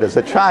neighborhood as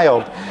a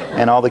child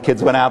and all the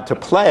kids went out to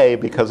play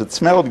because it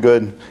smelled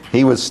good,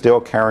 he was still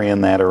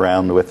carrying that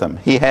around with him.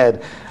 He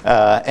had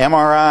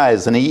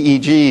MRIs and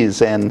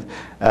EEGs, and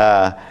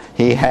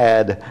he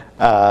had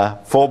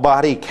full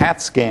body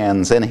CAT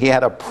scans, and he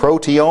had a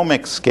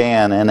proteomic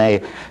scan and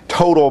a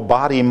total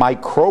body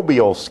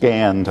microbial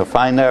scan to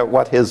find out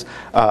what his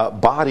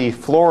body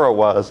flora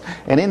was.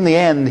 And in the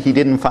end, he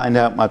didn't find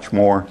out much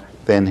more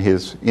than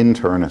his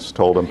internist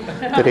told him,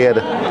 that he had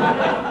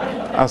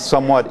a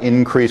somewhat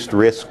increased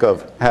risk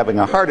of having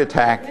a heart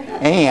attack,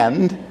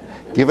 and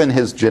given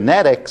his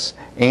genetics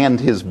and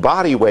his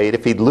body weight,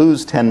 if he'd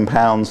lose 10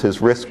 pounds, his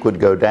risk would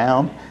go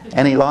down,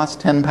 and he lost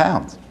 10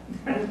 pounds.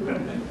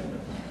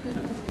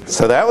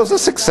 So that was a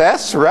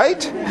success,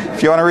 right?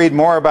 If you want to read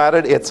more about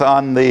it, it's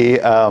on the,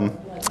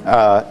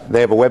 they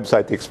have a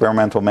website, the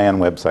Experimental Man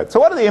website. So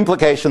what are the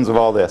implications of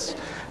all this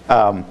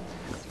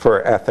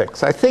for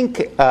ethics? I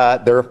think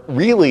they're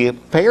really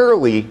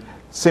fairly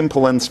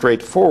simple and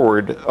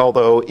straightforward,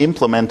 although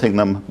implementing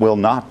them will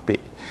not be.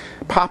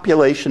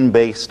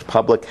 Population-based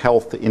public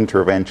health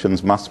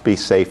interventions must be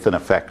safe and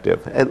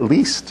effective, at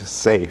least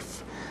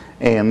safe,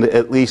 and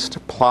at least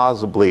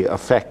plausibly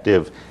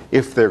effective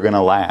if they're going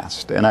to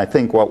last. And I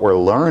think what we're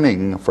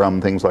learning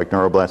from things like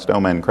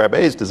neuroblastoma and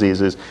Krabbe's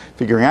disease is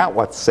figuring out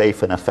what's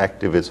safe and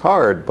effective is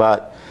hard,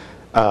 but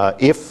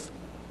if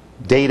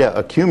data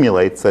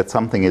accumulates that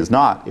something is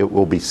not, it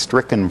will be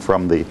stricken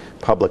from the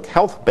public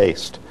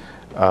health-based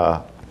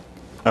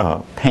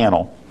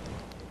panel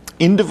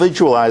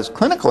individualized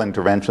clinical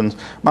interventions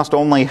must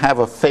only have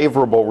a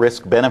favorable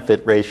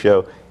risk-benefit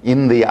ratio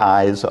in the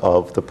eyes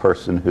of the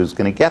person who's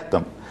going to get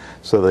them.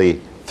 So the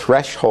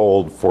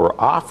threshold for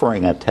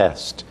offering a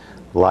test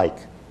like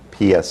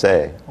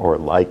PSA or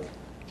like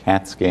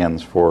CAT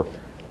scans for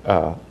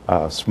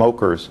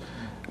smokers,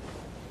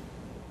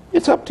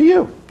 it's up to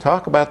you.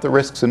 Talk about the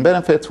risks and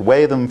benefits,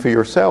 weigh them for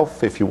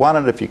yourself. If you want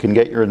it, if you can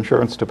get your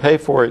insurance to pay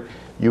for it,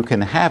 you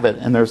can have it,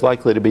 and there's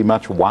likely to be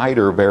much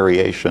wider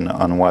variation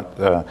on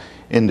what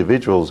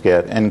individuals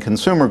get. And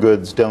consumer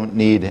goods don't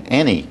need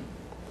any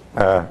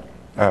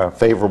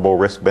favorable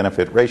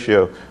risk-benefit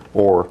ratio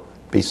or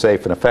be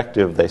safe and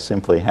effective. They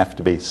simply have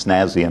to be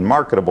snazzy and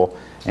marketable,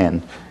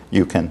 and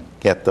you can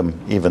get them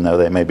even though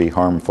they may be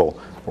harmful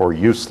or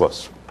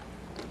useless.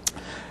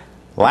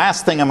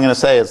 Last thing I'm going to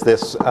say is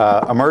this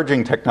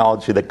emerging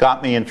technology that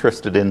got me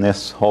interested in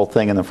this whole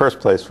thing in the first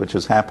place, which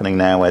is happening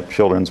now at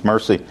Children's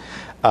Mercy.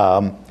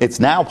 It's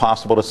now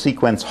possible to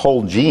sequence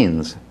whole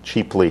genes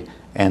cheaply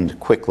and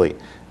quickly.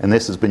 And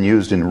this has been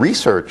used in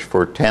research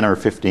for 10 or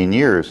 15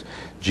 years.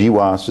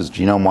 GWAS is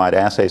genome-wide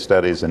assay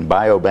studies and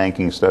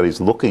biobanking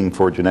studies looking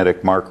for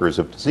genetic markers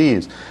of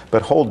disease.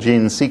 But whole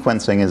gene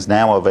sequencing is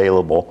now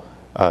available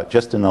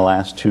just in the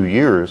last 2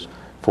 years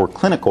for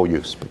clinical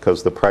use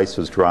because the price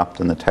has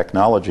dropped and the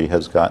technology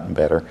has gotten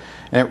better.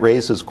 And it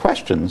raises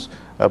questions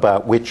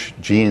about which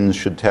genes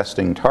should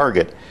testing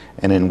target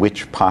and in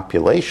which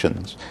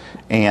populations.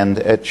 And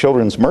at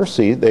Children's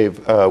Mercy,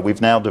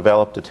 we've now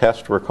developed a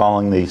test we're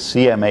calling the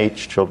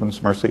CMH,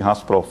 Children's Mercy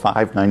Hospital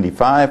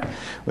 595,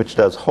 which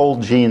does whole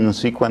gene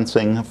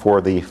sequencing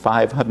for the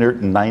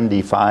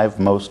 595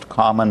 most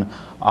common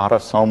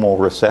autosomal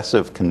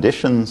recessive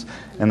conditions,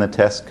 and the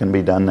test can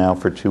be done now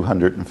for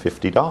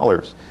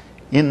 $250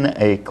 in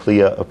a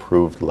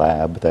CLIA-approved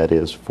lab that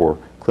is for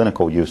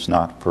clinical use,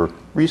 not for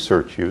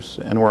research use.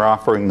 And we're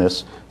offering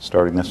this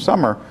starting this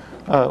summer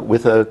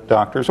with a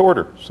doctor's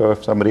order. So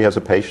if somebody has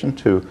a patient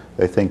who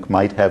they think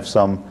might have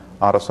some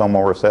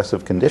autosomal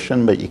recessive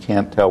condition, but you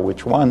can't tell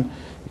which one,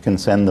 you can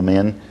send them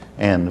in,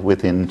 and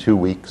within 2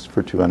 weeks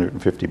for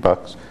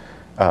 $250,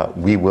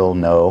 we will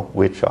know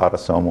which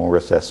autosomal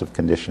recessive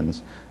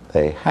conditions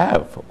they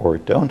have or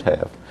don't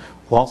have.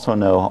 We'll also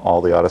know all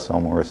the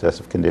autosomal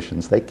recessive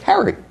conditions they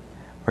carry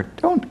or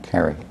don't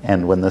carry.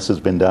 And when this has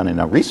been done in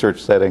a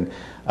research setting,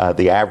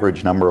 the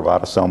average number of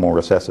autosomal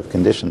recessive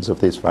conditions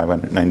of these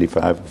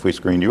 595, if we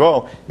screened you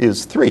all,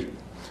 is 3.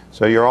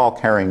 So you're all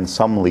carrying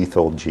some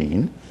lethal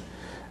gene.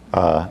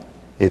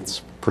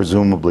 It's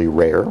presumably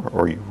rare,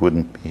 or you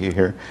wouldn't be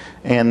here.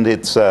 And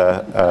it's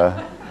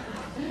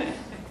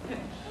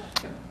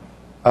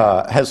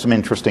has some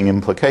interesting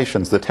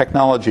implications. The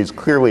technology is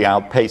clearly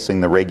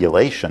outpacing the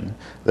regulation.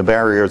 The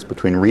barriers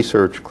between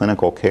research,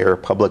 clinical care,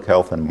 public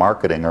health, and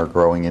marketing are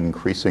growing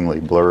increasingly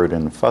blurred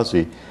and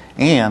fuzzy.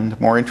 And,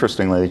 more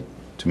interestingly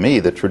to me,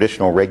 the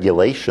traditional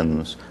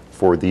regulations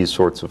for these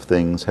sorts of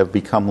things have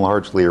become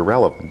largely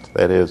irrelevant.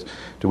 That is,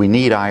 do we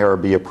need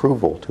IRB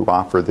approval to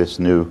offer this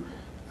new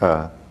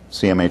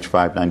CMH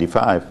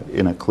 595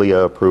 in a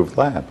CLIA-approved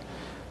lab?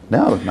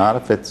 No, not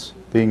if it's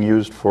being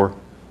used for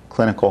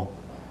clinical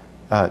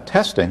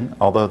testing,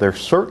 although there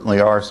certainly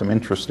are some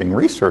interesting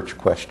research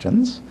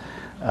questions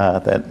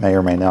that may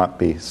or may not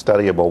be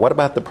studyable. What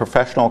about the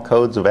professional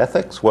codes of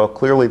ethics? Well,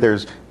 clearly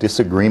there's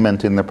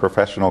disagreement in the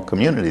professional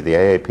community. The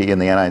AAP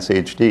and the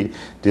NICHD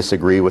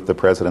disagree with the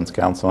President's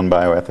Council on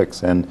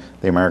Bioethics and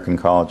the American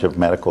College of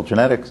Medical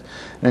Genetics.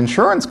 And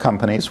insurance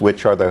companies,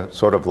 which are the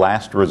sort of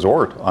last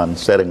resort on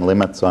setting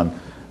limits on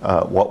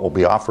what will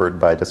be offered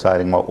by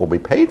deciding what will be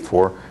paid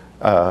for,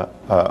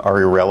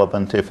 are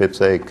irrelevant if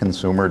it's a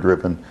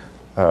consumer-driven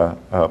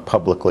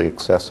publicly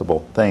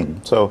accessible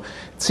thing. So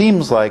it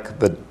seems like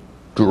the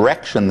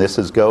direction this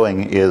is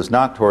going is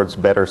not towards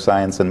better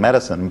science and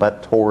medicine,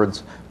 but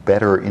towards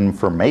better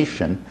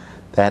information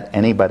that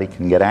anybody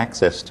can get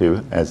access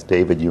to, as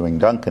David Ewing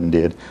Duncan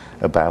did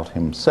about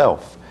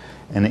himself.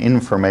 And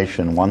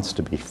information wants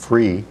to be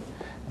free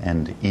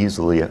and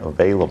easily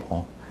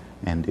available,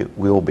 and it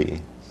will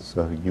be.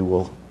 So you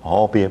will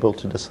all be able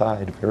to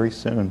decide very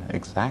soon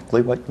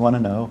exactly what you want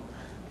to know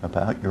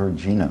about your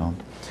genome,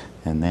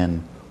 and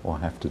then we'll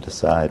have to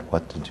decide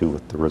what to do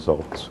with the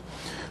results.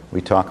 We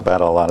talk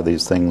about a lot of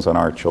these things on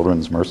our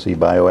Children's Mercy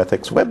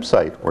Bioethics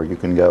website, where you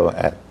can go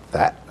at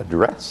that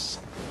address.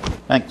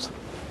 Thanks.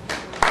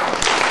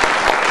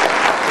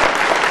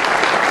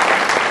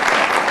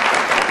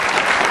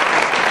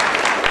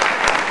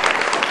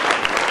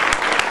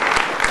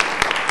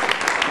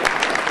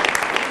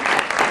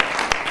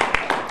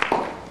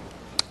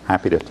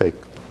 Happy to take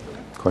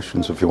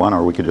questions if you want,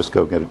 or we could just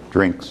go get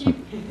drinks.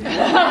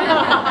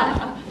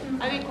 I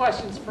think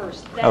questions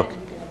first, then Okay.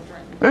 you can have a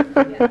drink.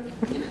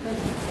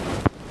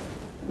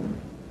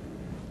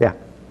 Yeah.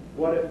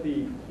 What if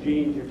the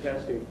genes you're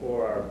testing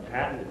for are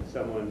patented?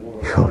 Someone more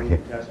willing to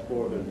test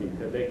for them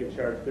because they can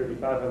charge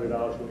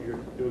 $3,500 what you're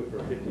doing for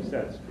 50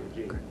 cents for a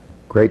gene.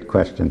 Great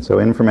question. So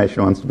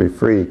information wants to be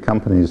free.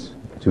 Companies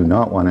do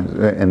not want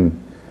it. And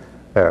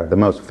The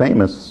most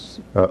famous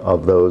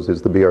of those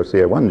is the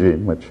BRCA1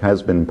 gene, which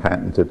has been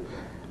patented,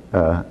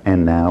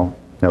 and now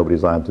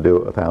nobody's allowed to do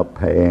it without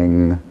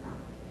paying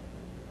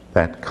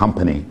that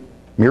company,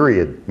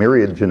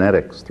 Myriad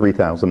Genetics,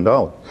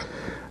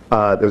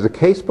 $3,000. There's a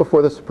case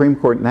before the Supreme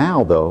Court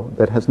now, though,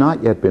 that has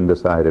not yet been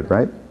decided,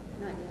 right?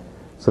 Not yet.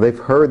 So they've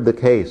heard the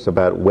case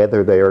about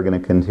whether they are going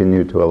to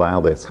continue to allow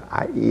this.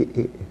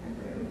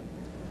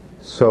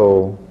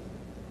 So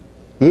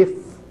if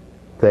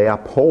they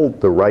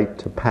uphold the right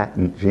to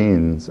patent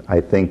genes,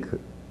 I think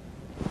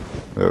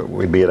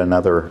we'd be at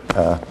another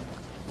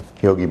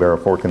Yogi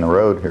Berra fork in the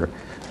road here.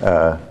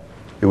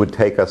 It would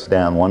take us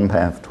down one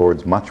path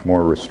towards much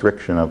more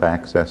restriction of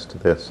access to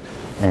this,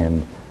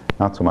 and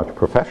not so much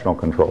professional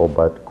control,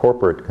 but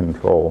corporate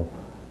control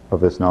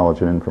of this knowledge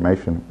and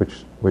information,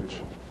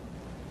 which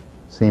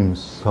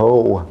seems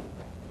so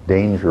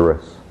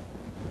dangerous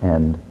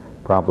and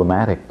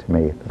problematic to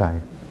me that I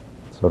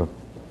sort of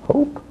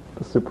hope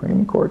the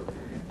Supreme Court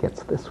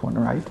gets this one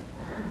right.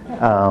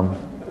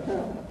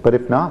 But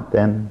if not,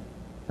 then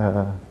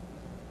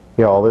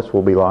all this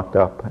will be locked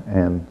up.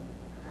 And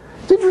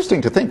it's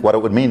interesting to think what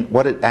it would mean,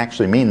 what it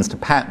actually means to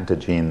patent a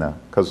gene, though,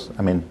 because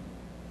I mean,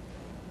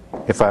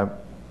 if I'm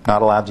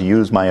not allowed to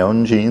use my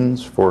own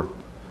genes for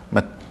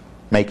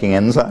making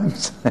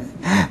enzymes,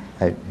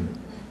 I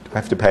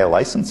have to pay a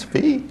license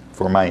fee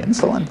for my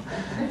insulin.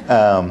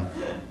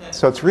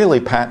 So it's really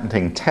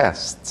patenting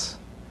tests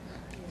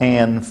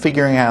and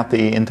figuring out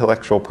the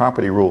intellectual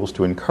property rules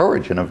to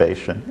encourage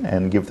innovation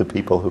and give the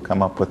people who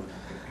come up with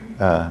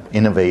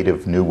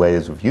innovative new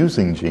ways of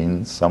using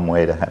genes some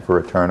way to have a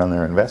return on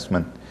their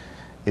investment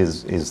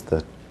is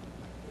the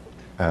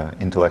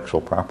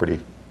intellectual property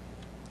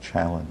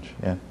challenge.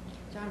 Yeah.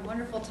 John,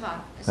 wonderful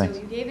talk. Thanks.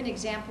 So you gave an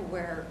example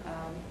where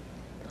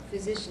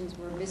physicians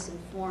were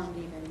misinformed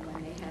even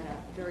when they had a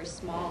very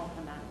small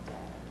amount of data.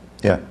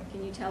 Yeah.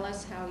 Can you tell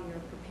us how you're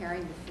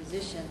preparing the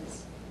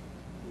physicians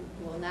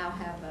who will now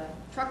have a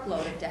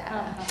truckload of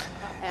data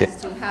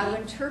as to how to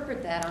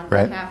interpret that on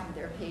behalf of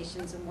their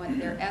patients and what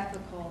their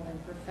ethical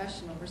and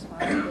professional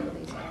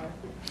responsibilities are?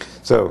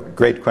 So,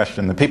 great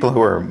question. The people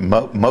who are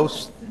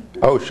most...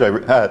 so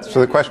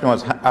the question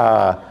was,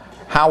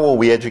 how will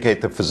we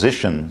educate the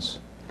physicians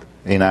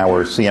in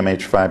our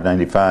CMH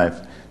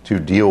 595 to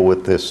deal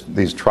with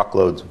these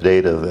truckloads of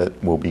data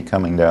that will be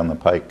coming down the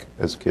pike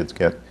as kids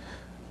get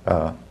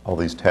all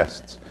these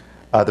tests?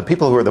 The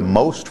people who are the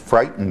most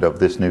frightened of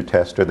this new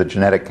test are the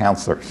genetic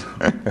counselors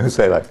who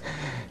say, like,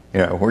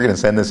 we're going to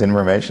send this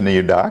information to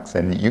you docs,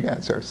 and you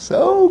guys are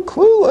so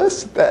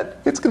clueless that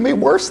it's going to be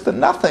worse than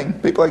nothing.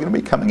 People are going to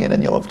be coming in,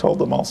 and you'll have told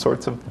them all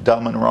sorts of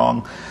dumb and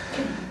wrong.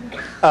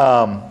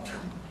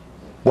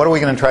 What are we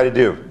going to try to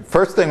do?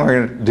 First thing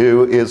we're going to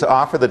do is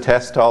offer the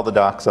test to all the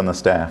docs on the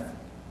staff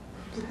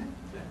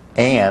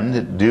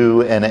and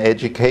do an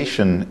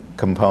education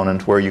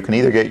component where you can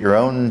either get your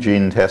own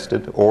gene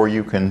tested or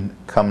you can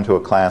come to a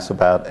class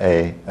about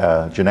a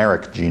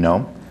generic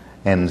genome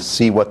and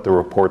see what the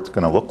report's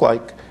going to look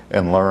like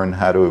and learn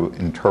how to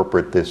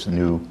interpret this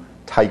new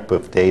type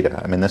of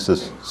data. I mean, this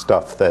is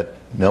stuff that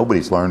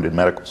nobody's learned in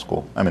medical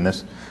school. I mean,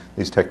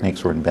 these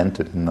techniques were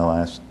invented in the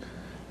last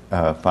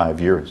 5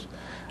 years.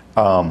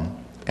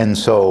 And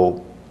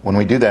so when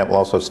we do that, we'll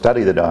also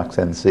study the docs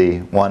and see,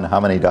 one, how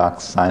many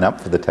docs sign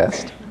up for the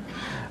test,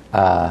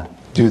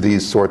 do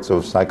these sorts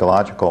of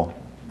psychological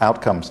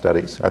outcome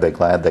studies. Are they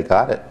glad they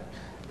got it?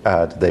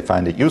 Did they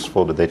find it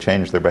useful? Did they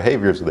change their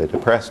behaviors? Are they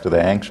depressed? Are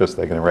they anxious?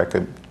 They're going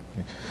to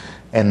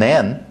and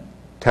then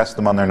test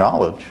them on their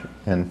knowledge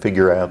and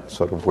figure out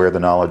sort of where the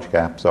knowledge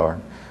gaps are.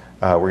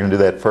 We're going to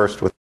do that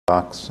first with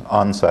docs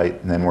on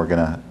site, and then we're going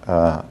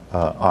to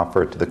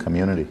offer it to the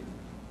community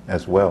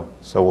as well.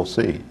 So we'll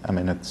see. I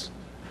mean, it's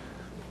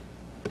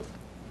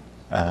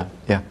yeah.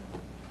 I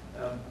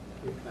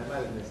might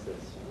have missed this.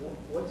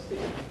 What's the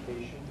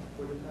implication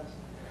for the test?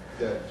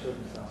 The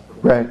children's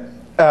hospital. Right.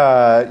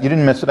 You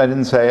didn't miss it. I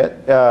didn't say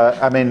it.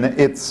 I mean,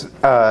 it's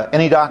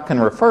any doc can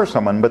refer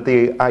someone, but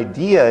the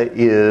idea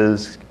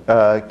is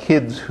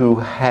kids who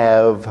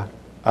have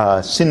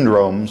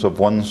syndromes of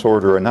one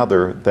sort or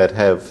another that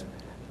have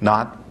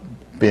not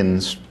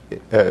been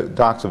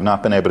docs have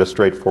not been able to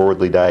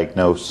straightforwardly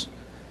diagnose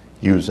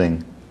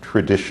using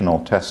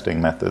traditional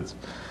testing methods.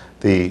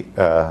 The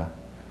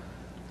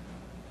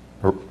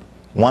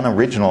one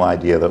original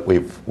idea that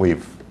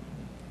we've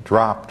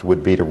dropped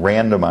would be to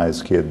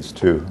randomize kids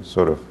to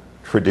sort of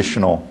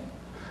traditional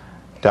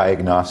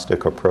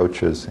diagnostic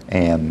approaches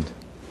and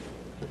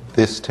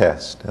this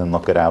test and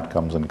look at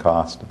outcomes and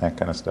cost and that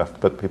kind of stuff.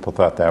 But people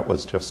thought that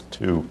was just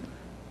too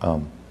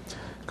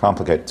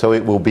complicated. So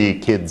it will be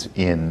kids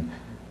in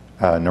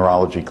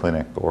neurology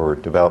clinic or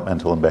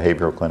developmental and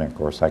behavioral clinic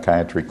or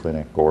psychiatry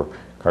clinic or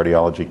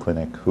cardiology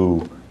clinic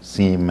who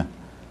seem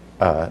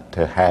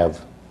to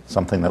have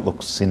something that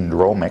looks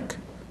syndromic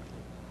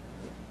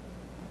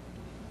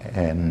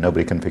and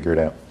nobody can figure it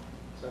out.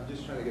 So I'm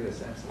just trying to get a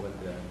sense of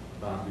what the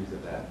boundaries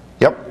of that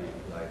Yep. would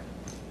be like.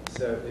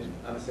 So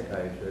I'm a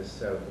psychiatrist,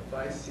 so if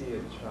I see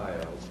a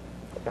child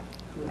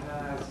who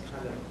has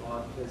kind of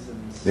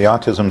autism. The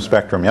autism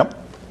spectrum, yep.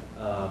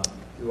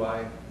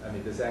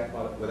 Does that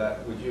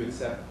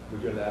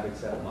would your lab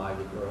accept my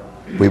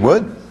referral? We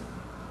would.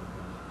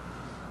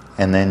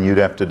 And then you'd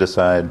have to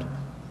decide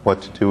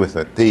what to do with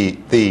it.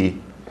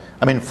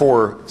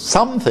 For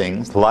some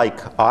things, like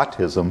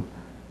autism,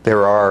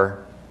 there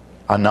are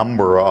a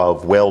number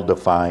of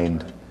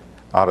well-defined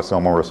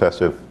autosomal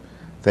recessive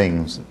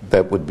things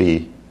that would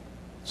be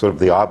sort of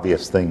the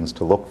obvious things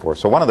to look for.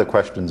 So one of the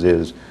questions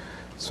is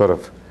sort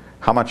of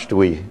how much do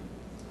we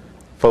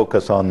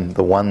focus on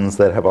the ones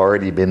that have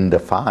already been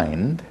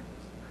defined?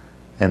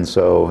 And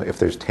so if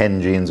there's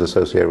 10 genes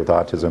associated with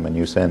autism and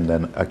you send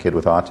a kid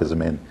with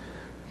autism in,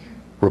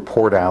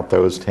 report out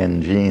those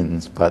 10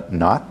 genes, but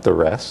not the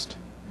rest.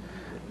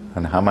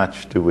 And how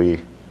much do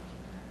we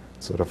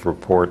sort of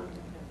report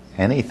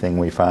anything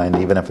we find,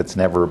 even if it's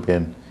never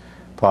been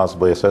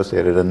plausibly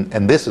associated?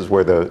 And this is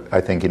where the,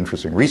 I think,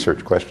 interesting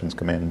research questions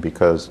come in,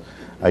 because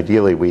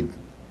ideally we'd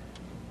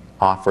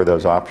offer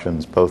those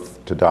options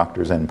both to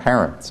doctors and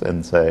parents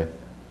and say,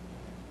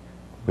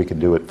 we can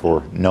do it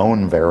for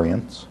known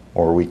variants,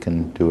 or we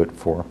can do it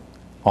for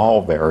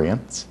all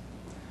variants.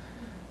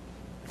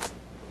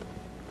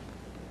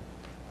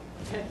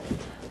 Okay.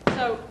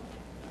 So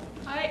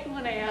I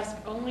want to ask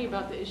only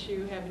about the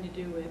issue having to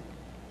do with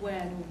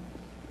when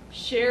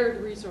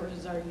shared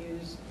resources are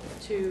used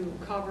to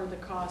cover the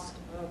cost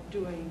of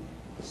doing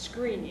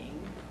screening,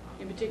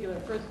 in particular.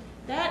 For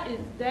that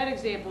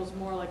example is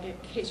more like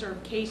a sort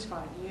of case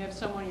finding. You have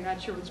someone, you're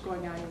not sure what's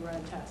going on, you run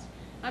a test.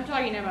 I'm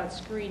talking about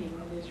screening.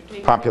 That is, you're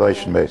taking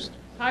Population-based.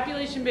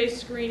 Population-based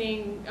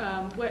screening.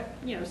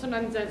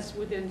 Sometimes that's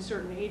within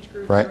certain age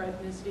groups, right, or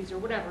ethnicities or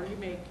whatever. You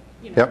make,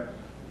 yep,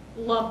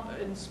 lump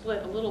and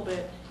split a little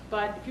bit.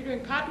 But if you're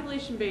doing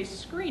population-based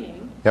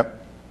screening,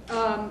 yep,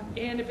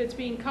 and if it's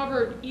being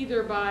covered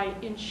either by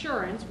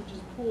insurance, which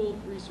is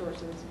pooled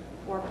resources,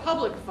 or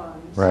public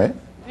funds, right.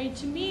 I mean,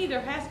 to me,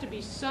 there has to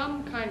be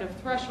some kind of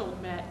threshold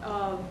met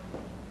of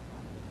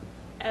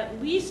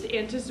at least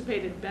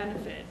anticipated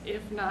benefit,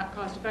 if not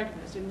cost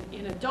effectiveness.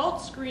 In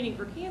adult screening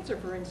for cancer,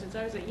 for instance,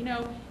 I would say,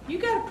 you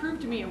got to prove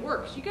to me it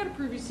works. You got to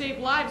prove you save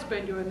lives by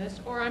doing this,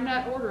 or I'm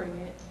not ordering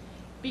it,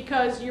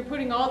 because you're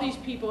putting all these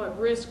people at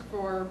risk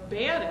for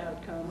bad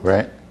outcomes.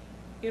 Right.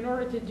 In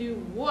order to do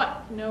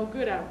what? No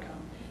good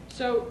outcome.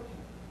 So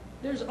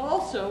there's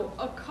also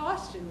a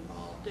cost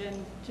involved,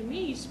 and to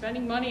me,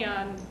 spending money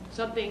on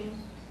something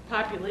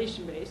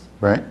population-based,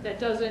 right, that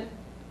doesn't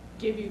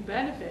give you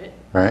benefit,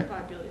 right,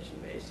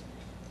 population-based,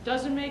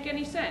 doesn't make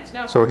any sense.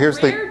 Now, so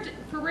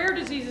for rare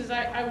diseases,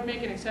 I would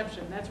make an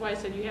exception. That's why I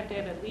said you have to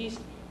have at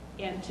least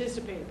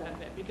anticipated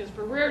benefit, because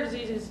for rare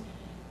diseases,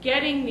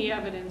 getting the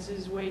evidence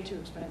is way too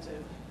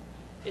expensive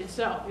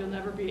itself. You'll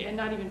never be, and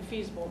not even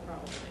feasible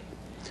probably.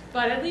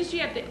 But at least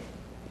you have to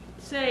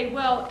say,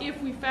 well,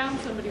 if we found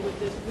somebody with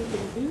this, we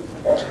can do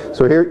something.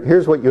 So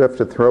here's what you have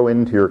to throw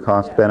into your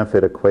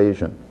cost-benefit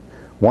equation.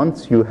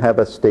 Once you have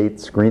a state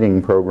screening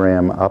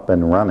program up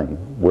and running,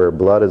 where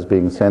blood is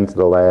being sent to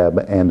the lab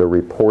and a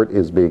report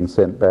is being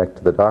sent back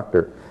to the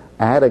doctor,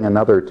 adding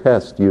another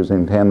test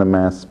using tandem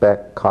mass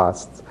spec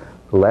costs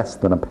less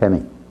than a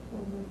penny.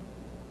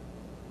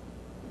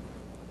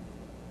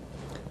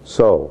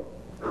 So,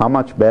 how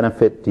much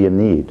benefit do you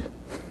need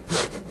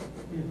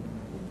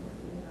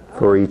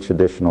for each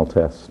additional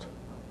test?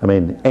 I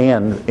mean,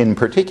 and in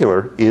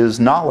particular, is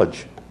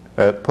knowledge.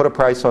 Put a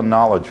price on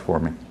knowledge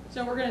for me.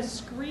 So we're going to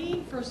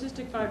screen for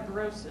cystic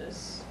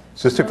fibrosis.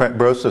 Cystic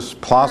fibrosis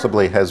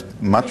plausibly has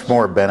much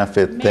more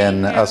benefit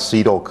than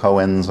acetyl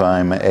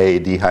coenzyme A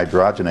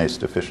dehydrogenase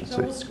deficiency.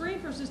 So we'll screen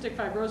for cystic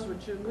fibrosis,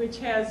 which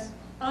has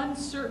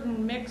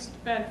uncertain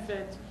mixed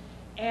benefit,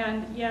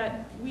 and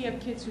yet we have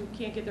kids who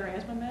can't get their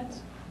asthma meds.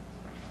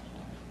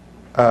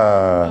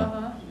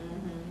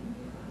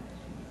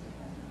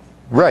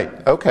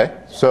 Right. Okay.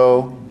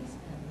 So.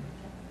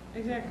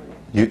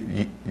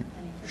 Exactly.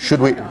 Should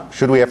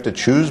we have to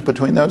choose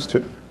between those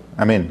two?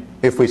 I mean,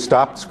 if we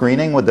stopped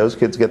screening, would those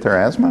kids get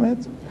their asthma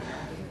meds?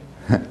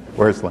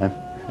 Where's Len?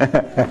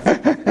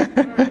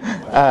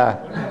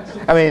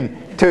 I mean,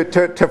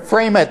 to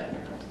frame it,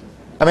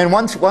 I mean,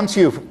 once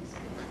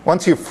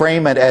you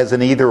frame it as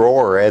an either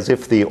or, as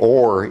if the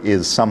or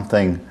is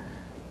something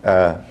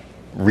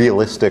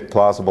realistic,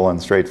 plausible,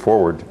 and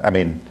straightforward. I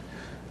mean,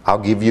 I'll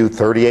give you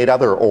 38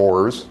 other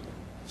ors,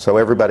 so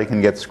everybody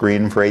can get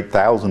screened for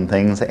 8,000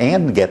 things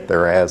and get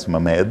their asthma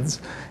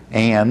meds,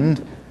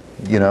 and,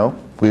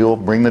 we'll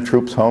bring the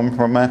troops home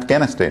from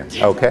Afghanistan,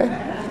 okay?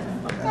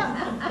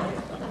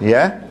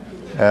 Yeah?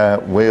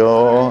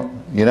 We'll,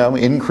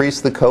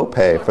 increase the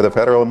copay for the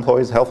Federal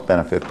Employees Health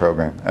Benefit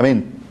Program. I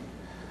mean,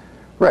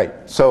 right,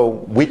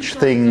 so which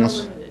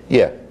things,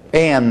 yeah,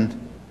 and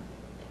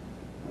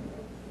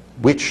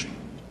which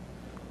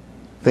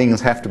things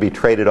have to be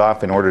traded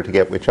off in order to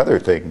get which other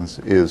things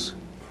is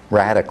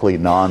radically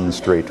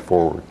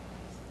non-straightforward.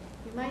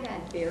 You might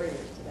add barriers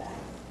to that.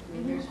 I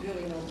mean, there's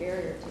really no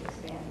barrier to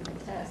expanding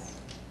the test,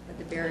 but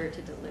the barrier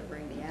to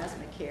delivering the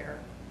asthma care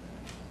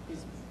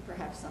is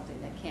perhaps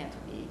something that can't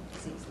be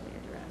as easily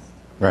addressed.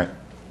 Right.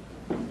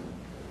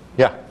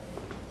 Yeah.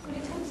 When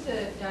it comes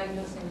to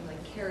diagnosing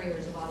like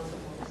carriers of autism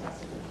or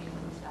recessive genes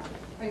and stuff,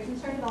 are you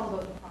concerned at all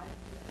about the privacy?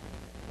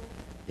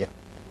 Yeah.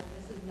 Well,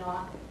 this is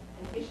not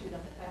an issue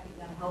that's affecting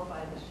them health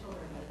by the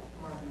children, but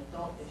it's more of an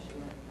adult issue,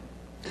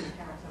 and the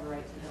parents have a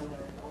right to know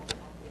their adult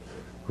health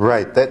issues.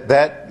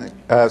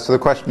 Right. So the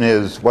question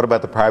is, what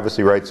about the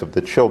privacy rights of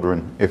the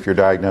children if you're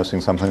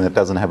diagnosing something that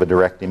doesn't have a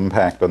direct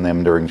impact on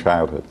them during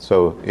childhood?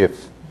 So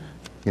if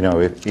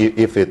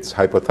it's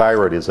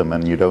hypothyroidism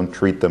and you don't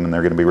treat them and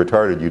they're going to be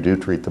retarded, you do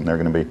treat them, they're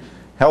going to be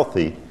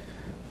healthy,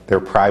 their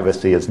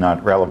privacy is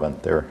not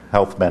relevant. Their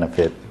health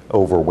benefit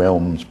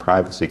overwhelms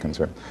privacy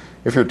concerns.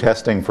 If you're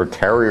testing for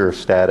carrier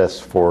status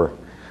for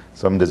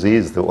some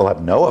disease that will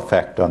have no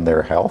effect on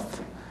their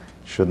health,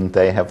 shouldn't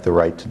they have the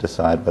right to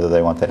decide whether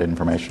they want that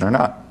information or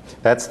not?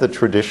 That's the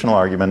traditional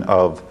argument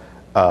of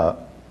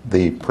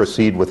the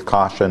proceed with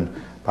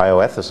caution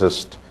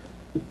bioethicist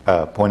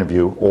point of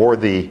view, or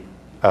the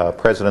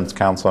President's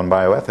Council on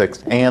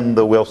Bioethics and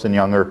the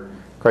Wilson-Younger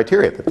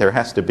criteria, that there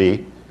has to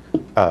be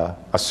a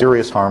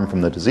serious harm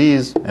from the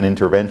disease, an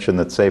intervention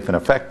that's safe and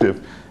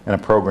effective, and a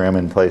program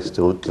in place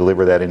to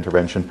deliver that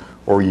intervention,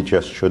 or you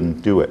just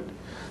shouldn't do it.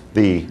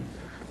 The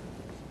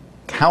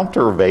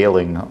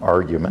countervailing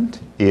argument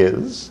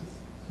is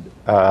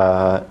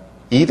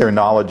either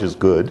knowledge is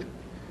good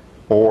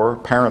or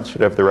parents should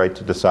have the right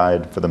to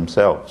decide for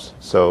themselves.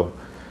 So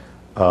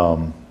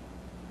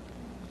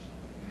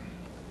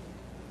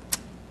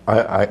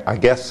I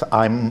guess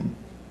I'm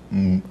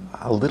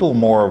a little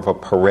more of a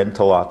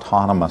parental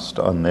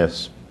autonomist on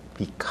this,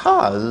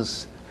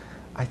 because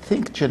I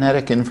think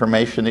genetic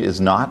information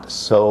is not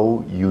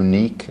so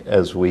unique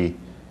as we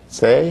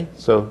say.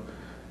 So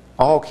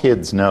all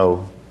kids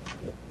know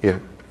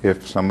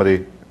if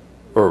somebody,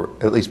 or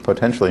at least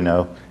potentially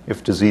know,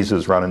 if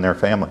diseases run in their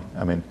family.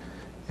 I mean,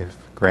 if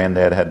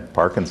granddad had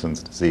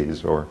Parkinson's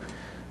disease, or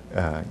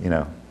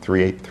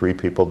three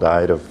people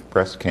died of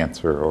breast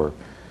cancer, or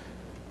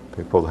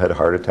people had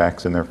heart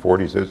attacks in their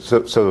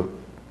 40s. So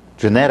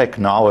genetic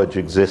knowledge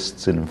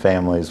exists in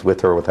families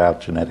with or without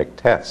genetic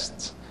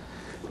tests.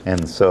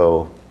 And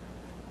so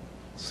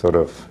sort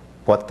of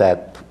what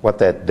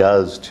that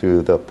does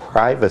to the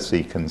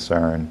privacy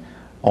concern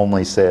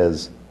only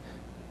says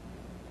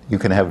you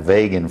can have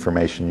vague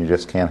information, you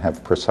just can't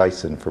have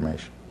precise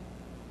information.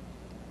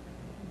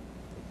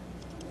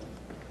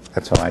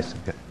 That's how I see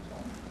it.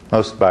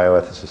 Most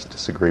bioethicists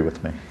disagree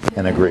with me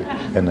and agree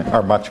and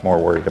are much more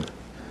worried about it.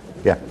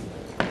 Yeah.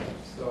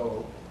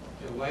 So,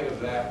 in light of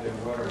that, then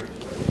what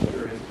is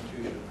your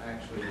institution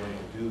actually going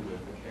to do with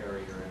the carrier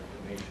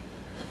information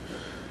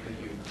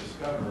that you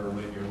discover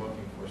when you're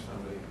looking for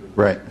somebody who's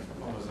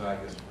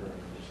homozygous for a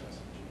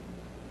recessive gene?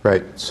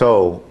 Right.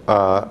 So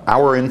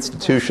our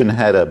institution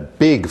had a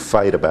big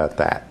fight about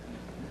that,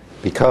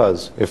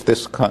 because if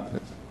this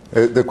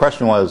the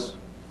question was,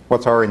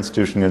 what's our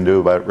institution going to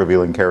do about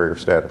revealing carrier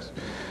status?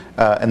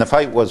 And the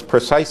fight was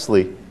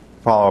precisely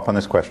follow up on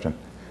this question.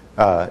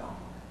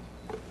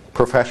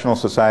 Professional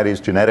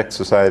societies, genetic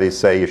societies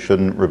say you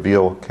shouldn't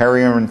reveal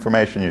carrier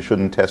information, you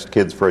shouldn't test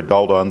kids for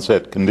adult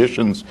onset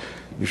conditions,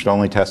 you should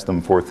only test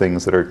them for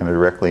things that are going to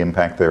directly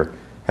impact their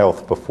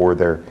health before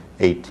they're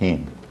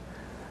 18.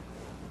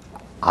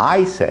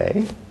 I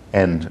say,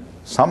 and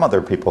some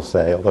other people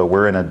say, although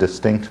we're in a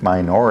distinct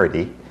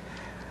minority,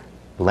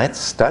 let's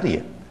study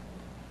it.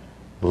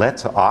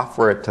 Let's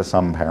offer it to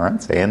some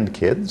parents and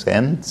kids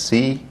and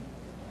see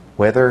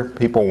whether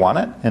people want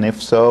it, and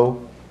if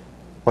so,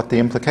 what the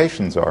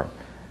implications are.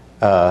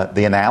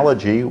 The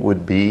analogy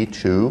would be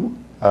to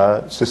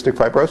cystic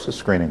fibrosis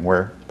screening,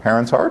 where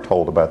parents are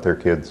told about their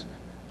kids'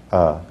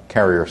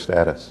 carrier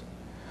status.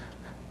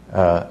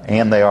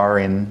 And they are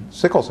in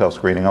sickle cell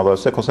screening, although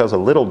sickle cell is a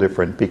little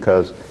different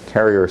because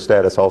carrier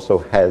status also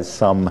has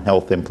some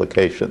health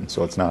implications,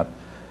 so it's not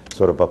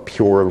sort of a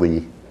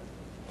purely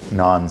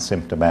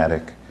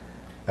non-symptomatic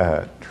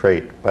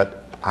trait.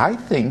 But I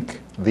think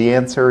the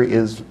answer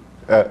is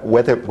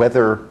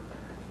whether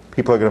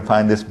people are going to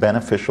find this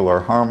beneficial or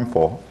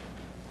harmful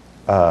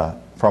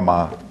from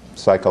a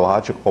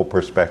psychological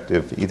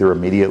perspective, either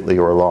immediately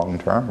or long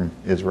term,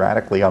 is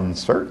radically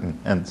uncertain.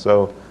 And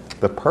so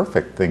the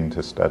perfect thing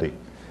to study.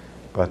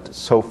 But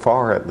so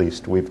far, at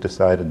least, we've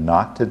decided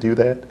not to do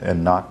that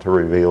and not to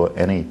reveal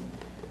any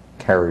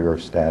carrier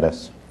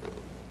status,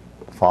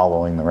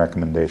 following the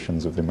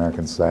recommendations of the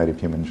American Society of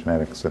Human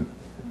Genetics and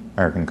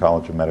American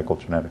College of Medical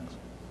Genetics.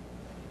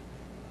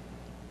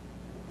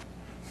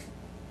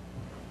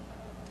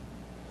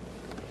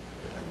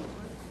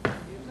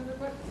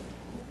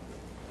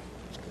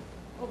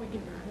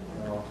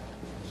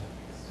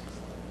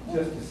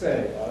 Just to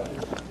say,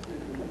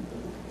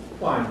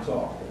 fine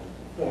talk,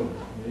 full of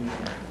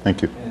information.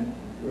 Thank you. And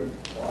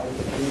I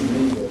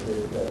believe that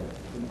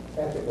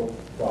the ethical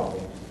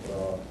problems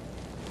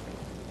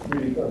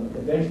really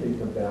eventually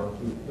come down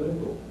to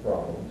political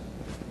problems.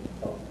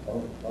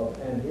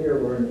 And here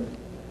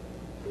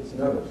it's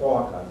another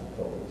talk, I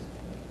suppose.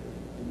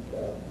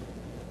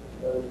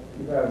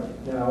 You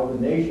have now the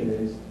nation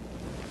is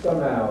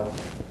somehow,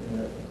 in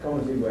a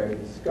clumsy way,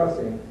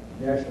 discussing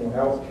national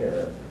health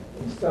care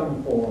in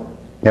some form.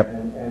 Yep.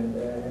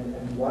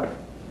 And what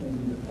will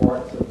be the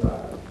parts of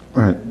that.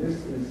 Right. And this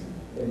is,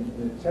 in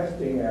the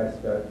testing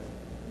aspect,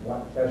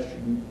 what tests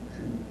should be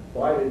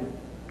provided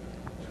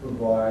to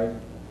provide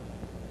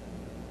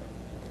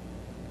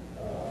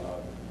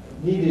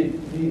needed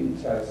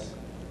tests,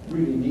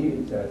 really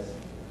needed tests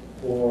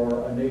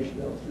for a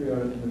nation of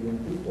 300 million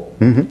people.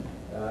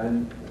 Mm-hmm.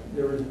 And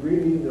there is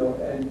really no,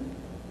 and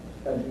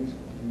as you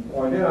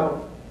point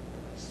out,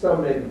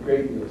 some make a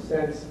great deal of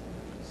sense,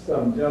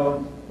 some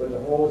don't, but the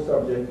whole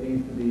subject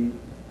needs to be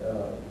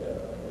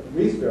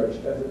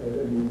researched as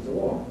it moves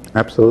along.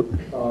 Absolutely.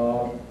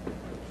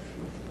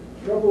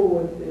 Trouble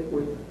with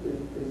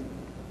is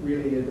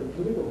really the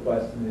political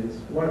question is,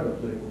 one of the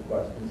political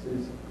questions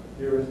is,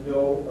 there is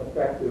no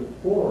effective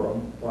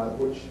forum by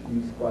which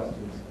these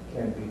questions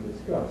can be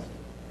discussed.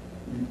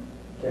 You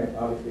can't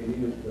obviously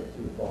leave it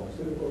to the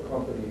pharmaceutical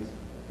companies,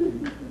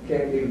 you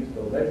can't leave it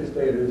to the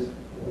legislators,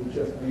 it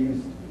just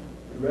leaves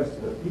the rest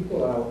of the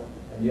people out,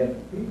 and yet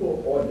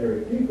people,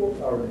 ordinary people,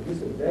 are at a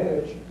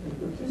disadvantage in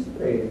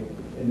participating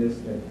in this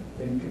thing,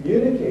 in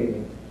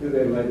communicating to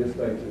their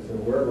legislatures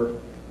and wherever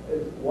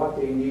what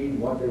they need,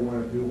 what they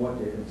want to do, what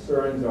their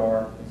concerns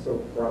are, and so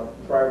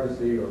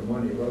privacy or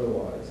money or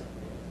otherwise.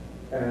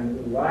 And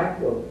the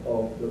lack of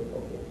the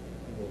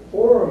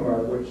forum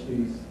at which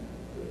these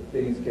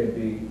things can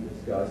be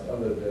discussed,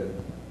 other than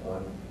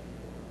on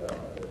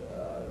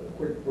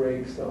quick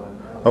breaks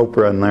on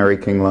Oprah and Larry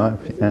King Live.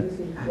 Yeah. It's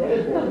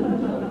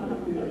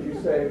incredible. As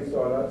you say, we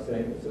started out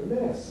saying it's a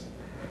mess.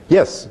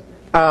 Yes.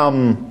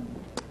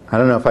 I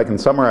don't know if I can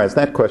summarize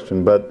that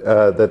question, but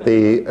that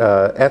the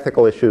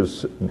ethical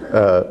issues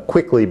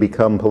quickly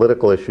become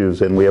political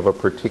issues, and we have a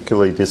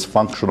particularly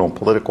dysfunctional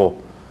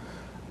political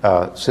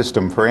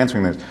system for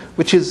answering this,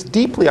 which is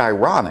deeply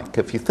ironic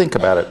if you think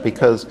about it,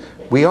 because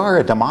we are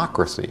a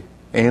democracy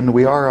and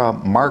we are a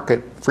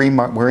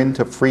we're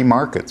into free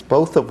markets,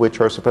 both of which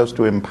are supposed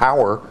to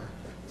empower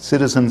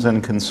citizens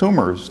and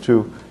consumers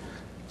to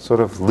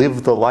sort of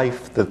live the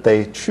life that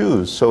they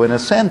choose. So in a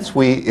sense,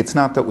 it's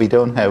not that we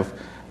don't have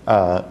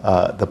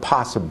the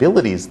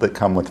possibilities that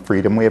come with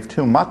freedom, we have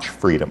too much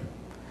freedom.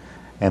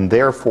 And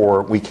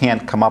therefore, we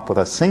can't come up with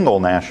a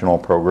single national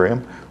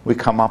program, we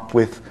come up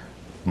with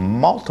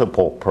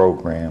multiple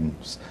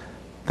programs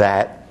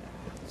that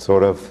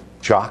sort of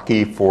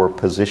jockey for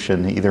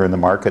position either in the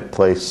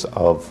marketplace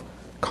of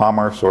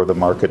commerce or the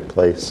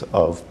marketplace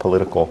of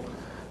political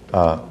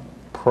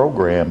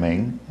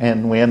programming,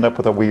 and we end up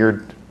with a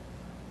weird,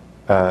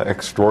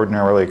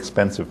 extraordinarily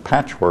expensive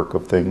patchwork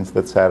of things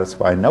that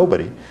satisfy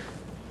nobody,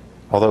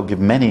 although give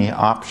many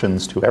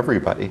options to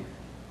everybody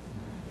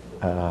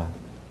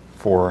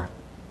for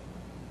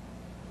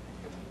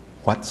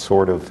what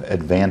sort of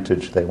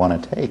advantage they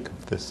want to take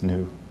of this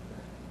new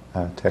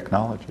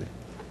technology.